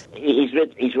 Yes.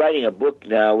 He's writing a book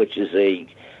now, which is a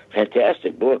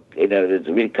fantastic book. It's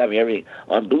really covering everything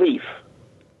on belief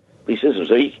systems.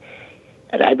 So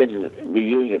and I've been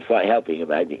reviewing it, helping him.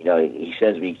 He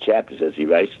sends me chapters as he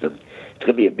writes them. It's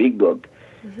going to be a big book,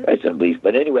 writes on belief.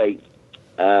 But anyway,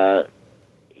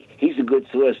 he's a good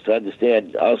source to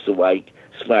understand also why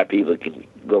smart people can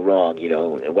go wrong,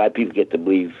 and why people get to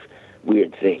believe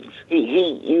weird things. He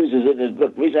uses in his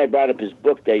book, the reason I brought up his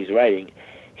book that he's writing,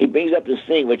 he brings up this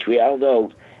thing which we all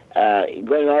know,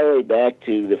 going all the way back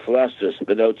to the philosopher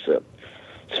Spinoza.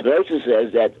 Spinoza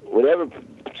says that whatever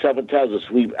someone tells us,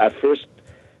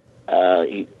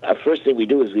 our first thing we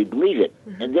do is we believe it,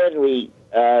 and then we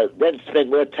spend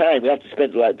more time. We have to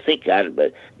spend a lot to think on it,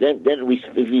 but then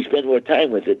if we spend more time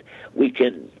with it, we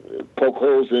can poke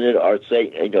holes in it or say,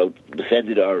 defend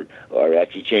it or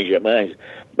actually change our minds.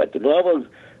 But the normal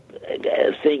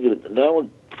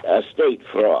state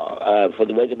for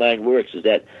the way the mind works is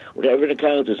that whenever it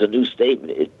encounters a new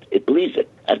statement, it believes it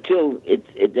until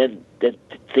it then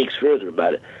thinks further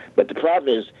about it. But the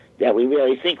problem is that we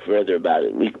really think further about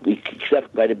it. We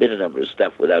accept quite a bit of number of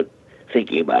stuff without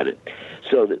thinking about it.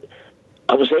 So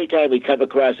almost any time we come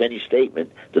across any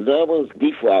statement, the normal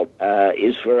default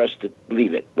is for us to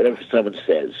believe it, whatever someone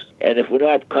says. And if we're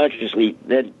not consciously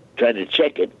then trying to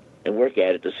check it and work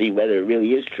at it to see whether it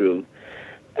really is true,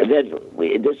 and then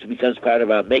this becomes part of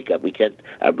our makeup.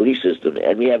 Our belief system,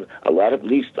 and we have a lot of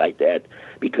beliefs like that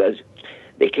because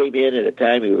they came in at a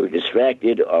time we were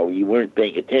distracted, or we weren't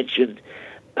paying attention,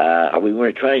 or we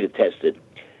weren't trying to test it.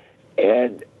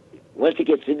 And once it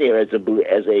gets in there as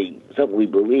something we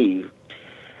believe,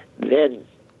 then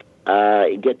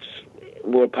it gets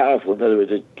more powerful. In other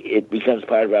words, it becomes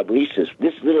part of our belief system.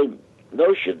 This little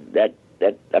notion that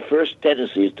our first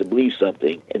tendency is to believe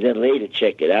something and then later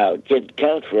check it out can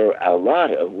count for a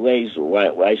lot of ways why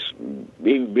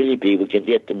really people can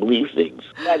get to believe things.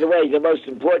 By the way, the most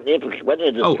important one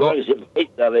of the strongest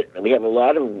implications of it, and we have a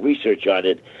lot of research on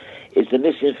it, is the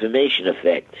misinformation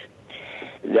effect.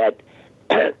 That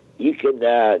you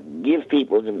can give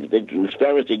people, the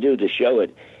experiments they do to show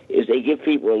it, is they give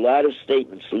people a lot of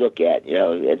statements to look at,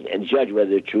 and judge whether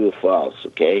they're true or false,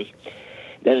 okay?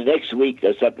 Then the next week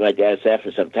or something like that,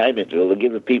 after some time interval, they'll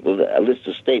give the people a list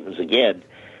of statements again,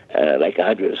 like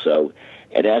 100 or so,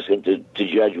 and ask them to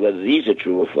judge whether these are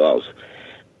true or false.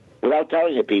 Without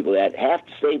telling the people that, half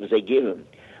the statements they give them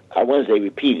are ones they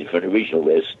repeated from the original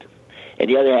list, and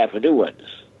the other half are new ones.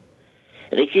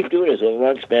 And they keep doing this over a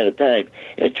long span of time.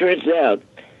 And it turns out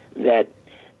that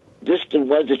just the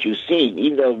ones that you've seen,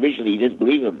 even though originally you didn't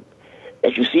believe them,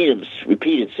 that you've seen them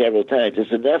repeated several times,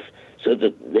 it's enough so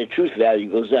that their truth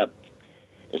value goes up.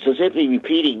 And so simply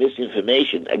repeating this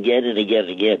information again and again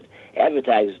and again,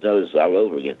 advertisers know this all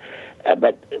over again.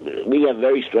 But we have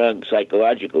very strong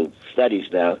psychological studies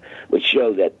now which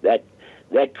show that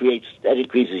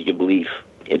increases your belief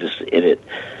in it.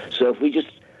 So if we just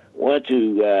want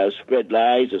to spread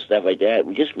lies or stuff like that,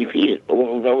 we just repeat it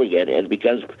over and over again, and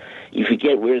because you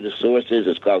forget where the source is.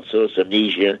 It's called source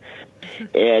amnesia,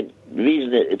 and the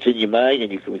reason that it's in your mind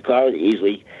and you can recall it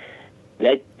easily,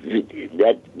 that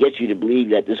gets you to believe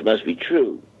that this must be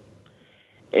true.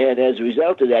 And as a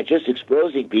result of that, just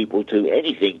exposing people to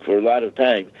anything for a lot of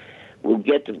time will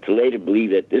get them to later believe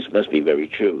that this must be very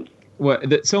true. Well,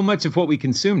 so much of what we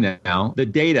consume now, the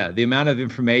data, the amount of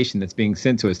information that's being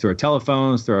sent to us through our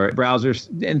telephones, through our browsers,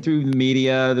 and through the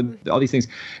media, all these things,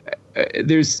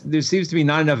 there seems to be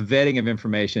not enough vetting of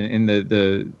information,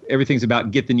 and everything's about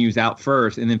get the news out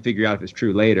first and then figure out if it's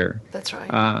true later. That's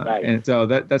right. Right. And so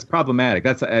that's problematic.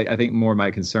 That's, I think, more my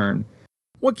concern.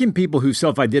 What can people who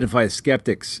self-identify as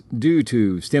skeptics do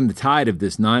to stem the tide of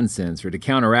this nonsense or to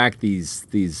counteract these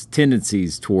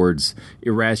tendencies towards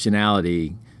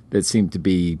irrationality that seem to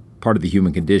be part of the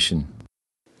human condition?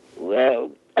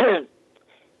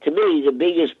 Probably the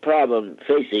biggest problem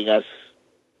facing us,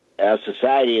 our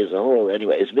society as a whole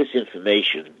anyway, is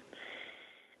misinformation.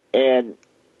 And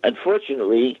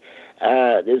unfortunately,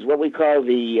 there's what we call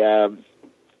there's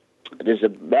a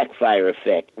backfire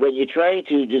effect. When you're trying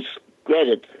to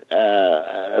discredit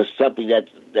something that's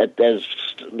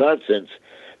nonsense,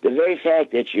 the very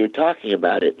fact that you're talking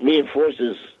about it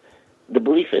reinforces the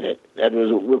belief in it. That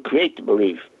will create the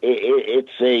belief.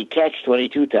 It's a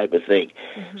catch-22 type of thing.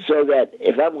 Mm-hmm. So that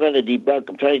if I'm trying to debunk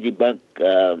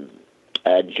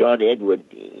John Edward,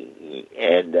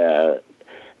 and the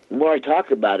more I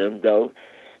talk about him, though,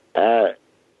 that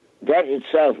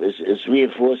itself is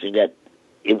reinforcing that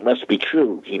it must be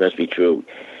true. He must be true.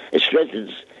 It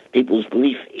strengthens people's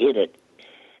belief in it.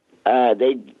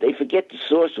 They forget the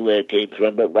source of where it came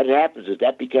from, but what happens is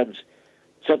that becomes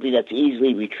something that's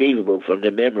easily retrievable from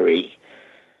their memory.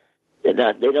 They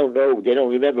don't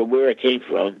remember where it came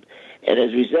from, and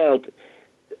as a result,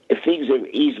 if things are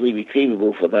easily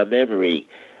retrievable from our memory,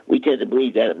 we tend to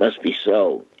believe that it must be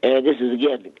so. And this is,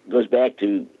 again, goes back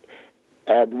to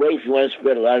the way if you want to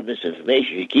spread a lot of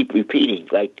misinformation, you keep repeating,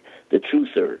 like the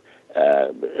truther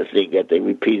thing that they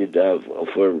repeated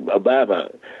for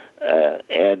Obama,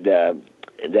 and that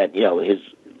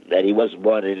that he wasn't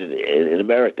born in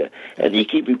America, and you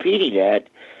keep repeating that.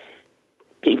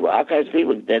 All kinds of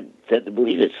people tend to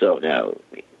believe it so now,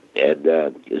 and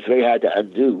it's very hard to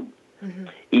undo. Mm-hmm.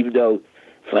 Even though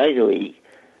finally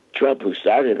Trump, who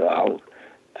started it all,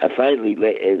 finally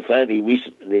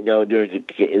recently, during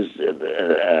his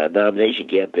nomination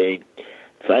campaign,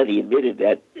 finally admitted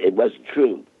that it wasn't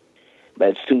true.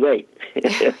 But it's too late.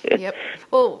 Yep.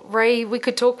 Well, Ray, we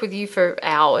could talk with you for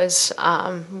hours.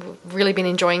 We've really been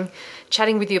enjoying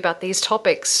chatting with you about these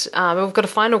topics. We've got a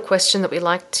final question that we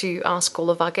like to ask all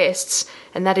of our guests,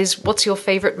 and that is, what's your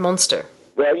favorite monster?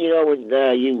 Well,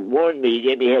 when you warned me, you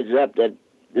gave me a heads up that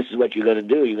this is what you're going to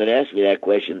do. You're going to ask me that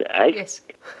question. Yes.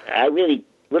 I really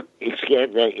worked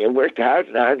hard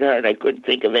and I couldn't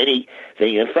think of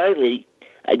anything. And finally,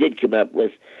 I did come up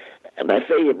with my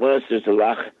favorite monster is the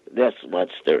Loch Ness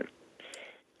Monster,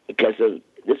 because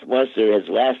this monster has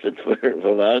lasted for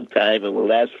a long time and will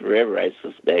last forever, I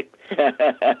suspect.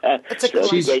 It's a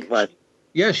great monster.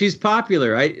 Yeah, she's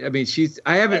popular. I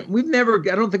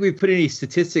don't think we've put any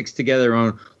statistics together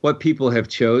on what people have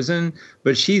chosen,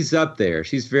 but she's up there.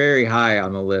 She's very high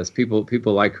on the list. People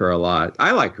like her a lot.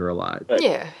 I like her a lot.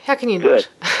 Yeah, how can you not?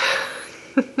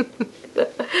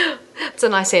 It's a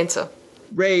nice answer.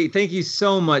 Ray, thank you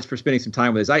so much for spending some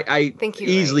time with us. I thank you,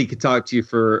 easily Ray. Could talk to you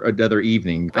for another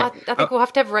evening. I think we'll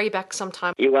have to have Ray back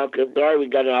sometime. You're welcome. Sorry, we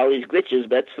got all these glitches,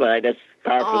 but that's fine. That's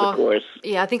par for the course.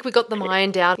 Yeah, I think we got them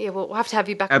ironed out. Yeah, we'll have to have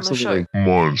you back Absolutely. on the show.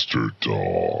 Monster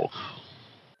Talk.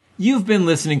 You've been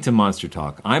listening to Monster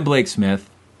Talk. I'm Blake Smith.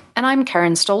 And I'm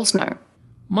Karen Stolzno.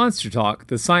 Monster Talk,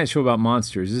 the science show about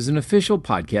monsters, is an official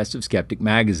podcast of Skeptic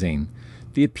Magazine.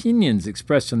 The opinions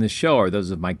expressed on this show are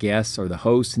those of my guests or the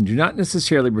host and do not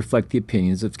necessarily reflect the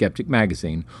opinions of Skeptic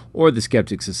Magazine or the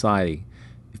Skeptic Society.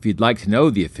 If you'd like to know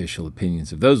the official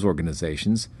opinions of those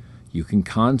organizations, you can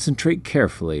concentrate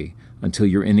carefully until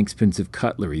your inexpensive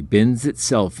cutlery bends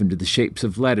itself into the shapes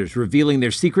of letters, revealing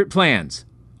their secret plans.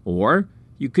 Or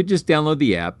you could just download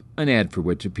the app, an ad for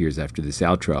which appears after this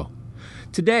outro.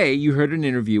 Today, you heard an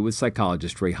interview with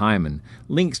psychologist Ray Hyman.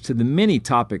 Links to the many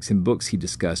topics and books he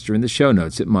discussed are in the show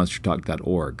notes at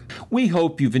monstertalk.org. We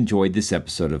hope you've enjoyed this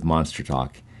episode of Monster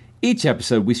Talk. Each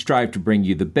episode, we strive to bring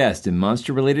you the best in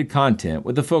monster-related content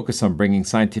with a focus on bringing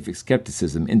scientific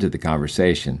skepticism into the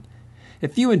conversation.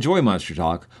 If you enjoy Monster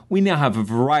Talk, we now have a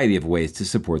variety of ways to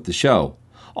support the show,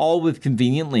 all with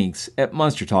convenient links at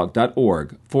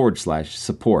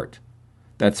monstertalk.org/support.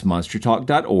 That's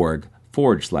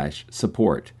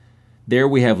monstertalk.org/support. There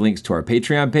we have links to our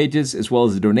Patreon pages as well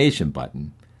as a donation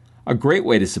button. A great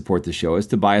way to support the show is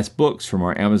to buy us books from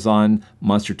our Amazon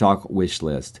Monster Talk wish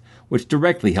list, which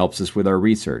directly helps us with our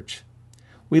research.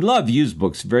 We love used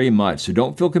books very much, so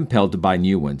don't feel compelled to buy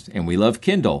new ones, and we love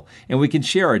Kindle, and we can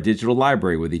share our digital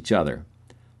library with each other.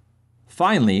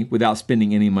 Finally, without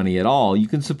spending any money at all, you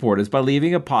can support us by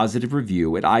leaving a positive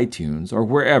review at iTunes or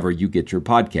wherever you get your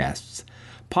podcasts.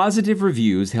 Positive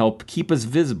reviews help keep us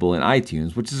visible in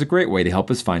iTunes, which is a great way to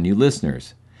help us find new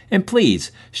listeners. And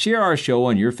please, share our show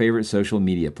on your favorite social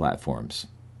media platforms.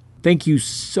 Thank you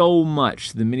so much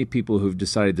to the many people who have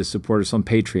decided to support us on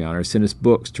Patreon or send us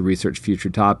books to research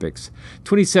future topics.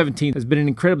 2017 has been an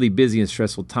incredibly busy and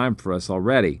stressful time for us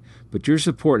already, but your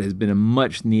support has been a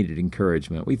much-needed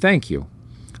encouragement. We thank you.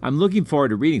 I'm looking forward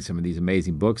to reading some of these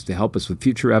amazing books to help us with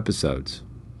future episodes.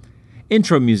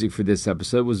 Intro music for this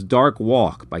episode was Dark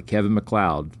Walk by Kevin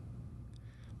MacLeod.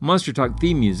 Monster Talk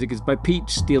theme music is by Peach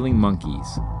Stealing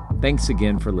Monkeys. Thanks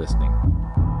again for listening.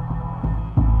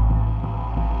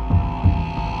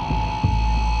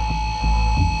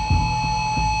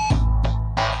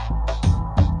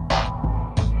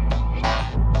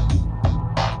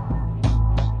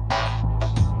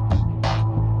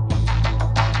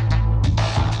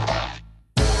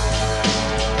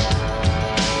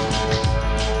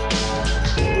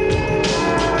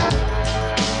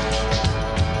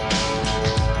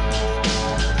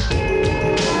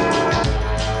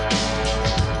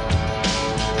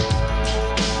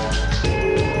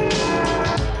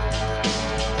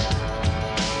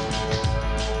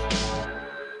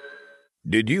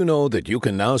 Did you know that you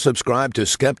can now subscribe to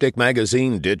Skeptic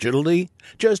Magazine digitally?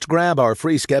 Just grab our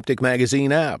free Skeptic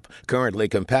Magazine app, currently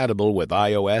compatible with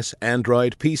iOS,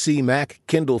 Android, PC, Mac,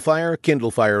 Kindle Fire, Kindle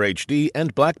Fire HD,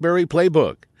 and BlackBerry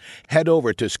Playbook. Head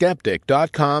over to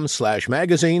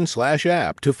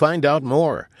skeptic.com/magazine/app to find out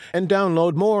more and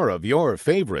download more of your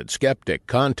favorite Skeptic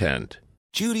content.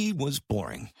 Judy was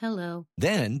boring. Hello.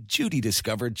 Then Judy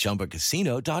discovered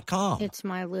ChumbaCasino.com. It's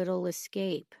my little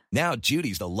escape. Now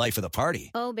Judy's the life of the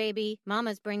party. Oh, baby,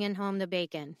 mama's bringing home the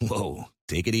bacon. Whoa,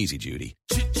 take it easy, Judy.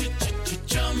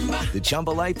 The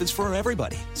Chumba life is for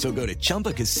everybody. So go to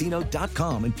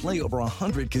ChumbaCasino.com and play over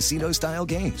 100 casino-style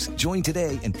games. Join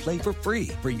today and play for free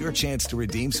for your chance to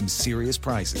redeem some serious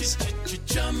prizes.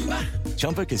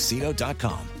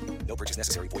 ChumbaCasino.com. No purchase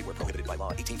necessary. Void where prohibited by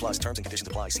law. 18+ terms and conditions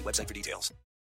apply. See website for details.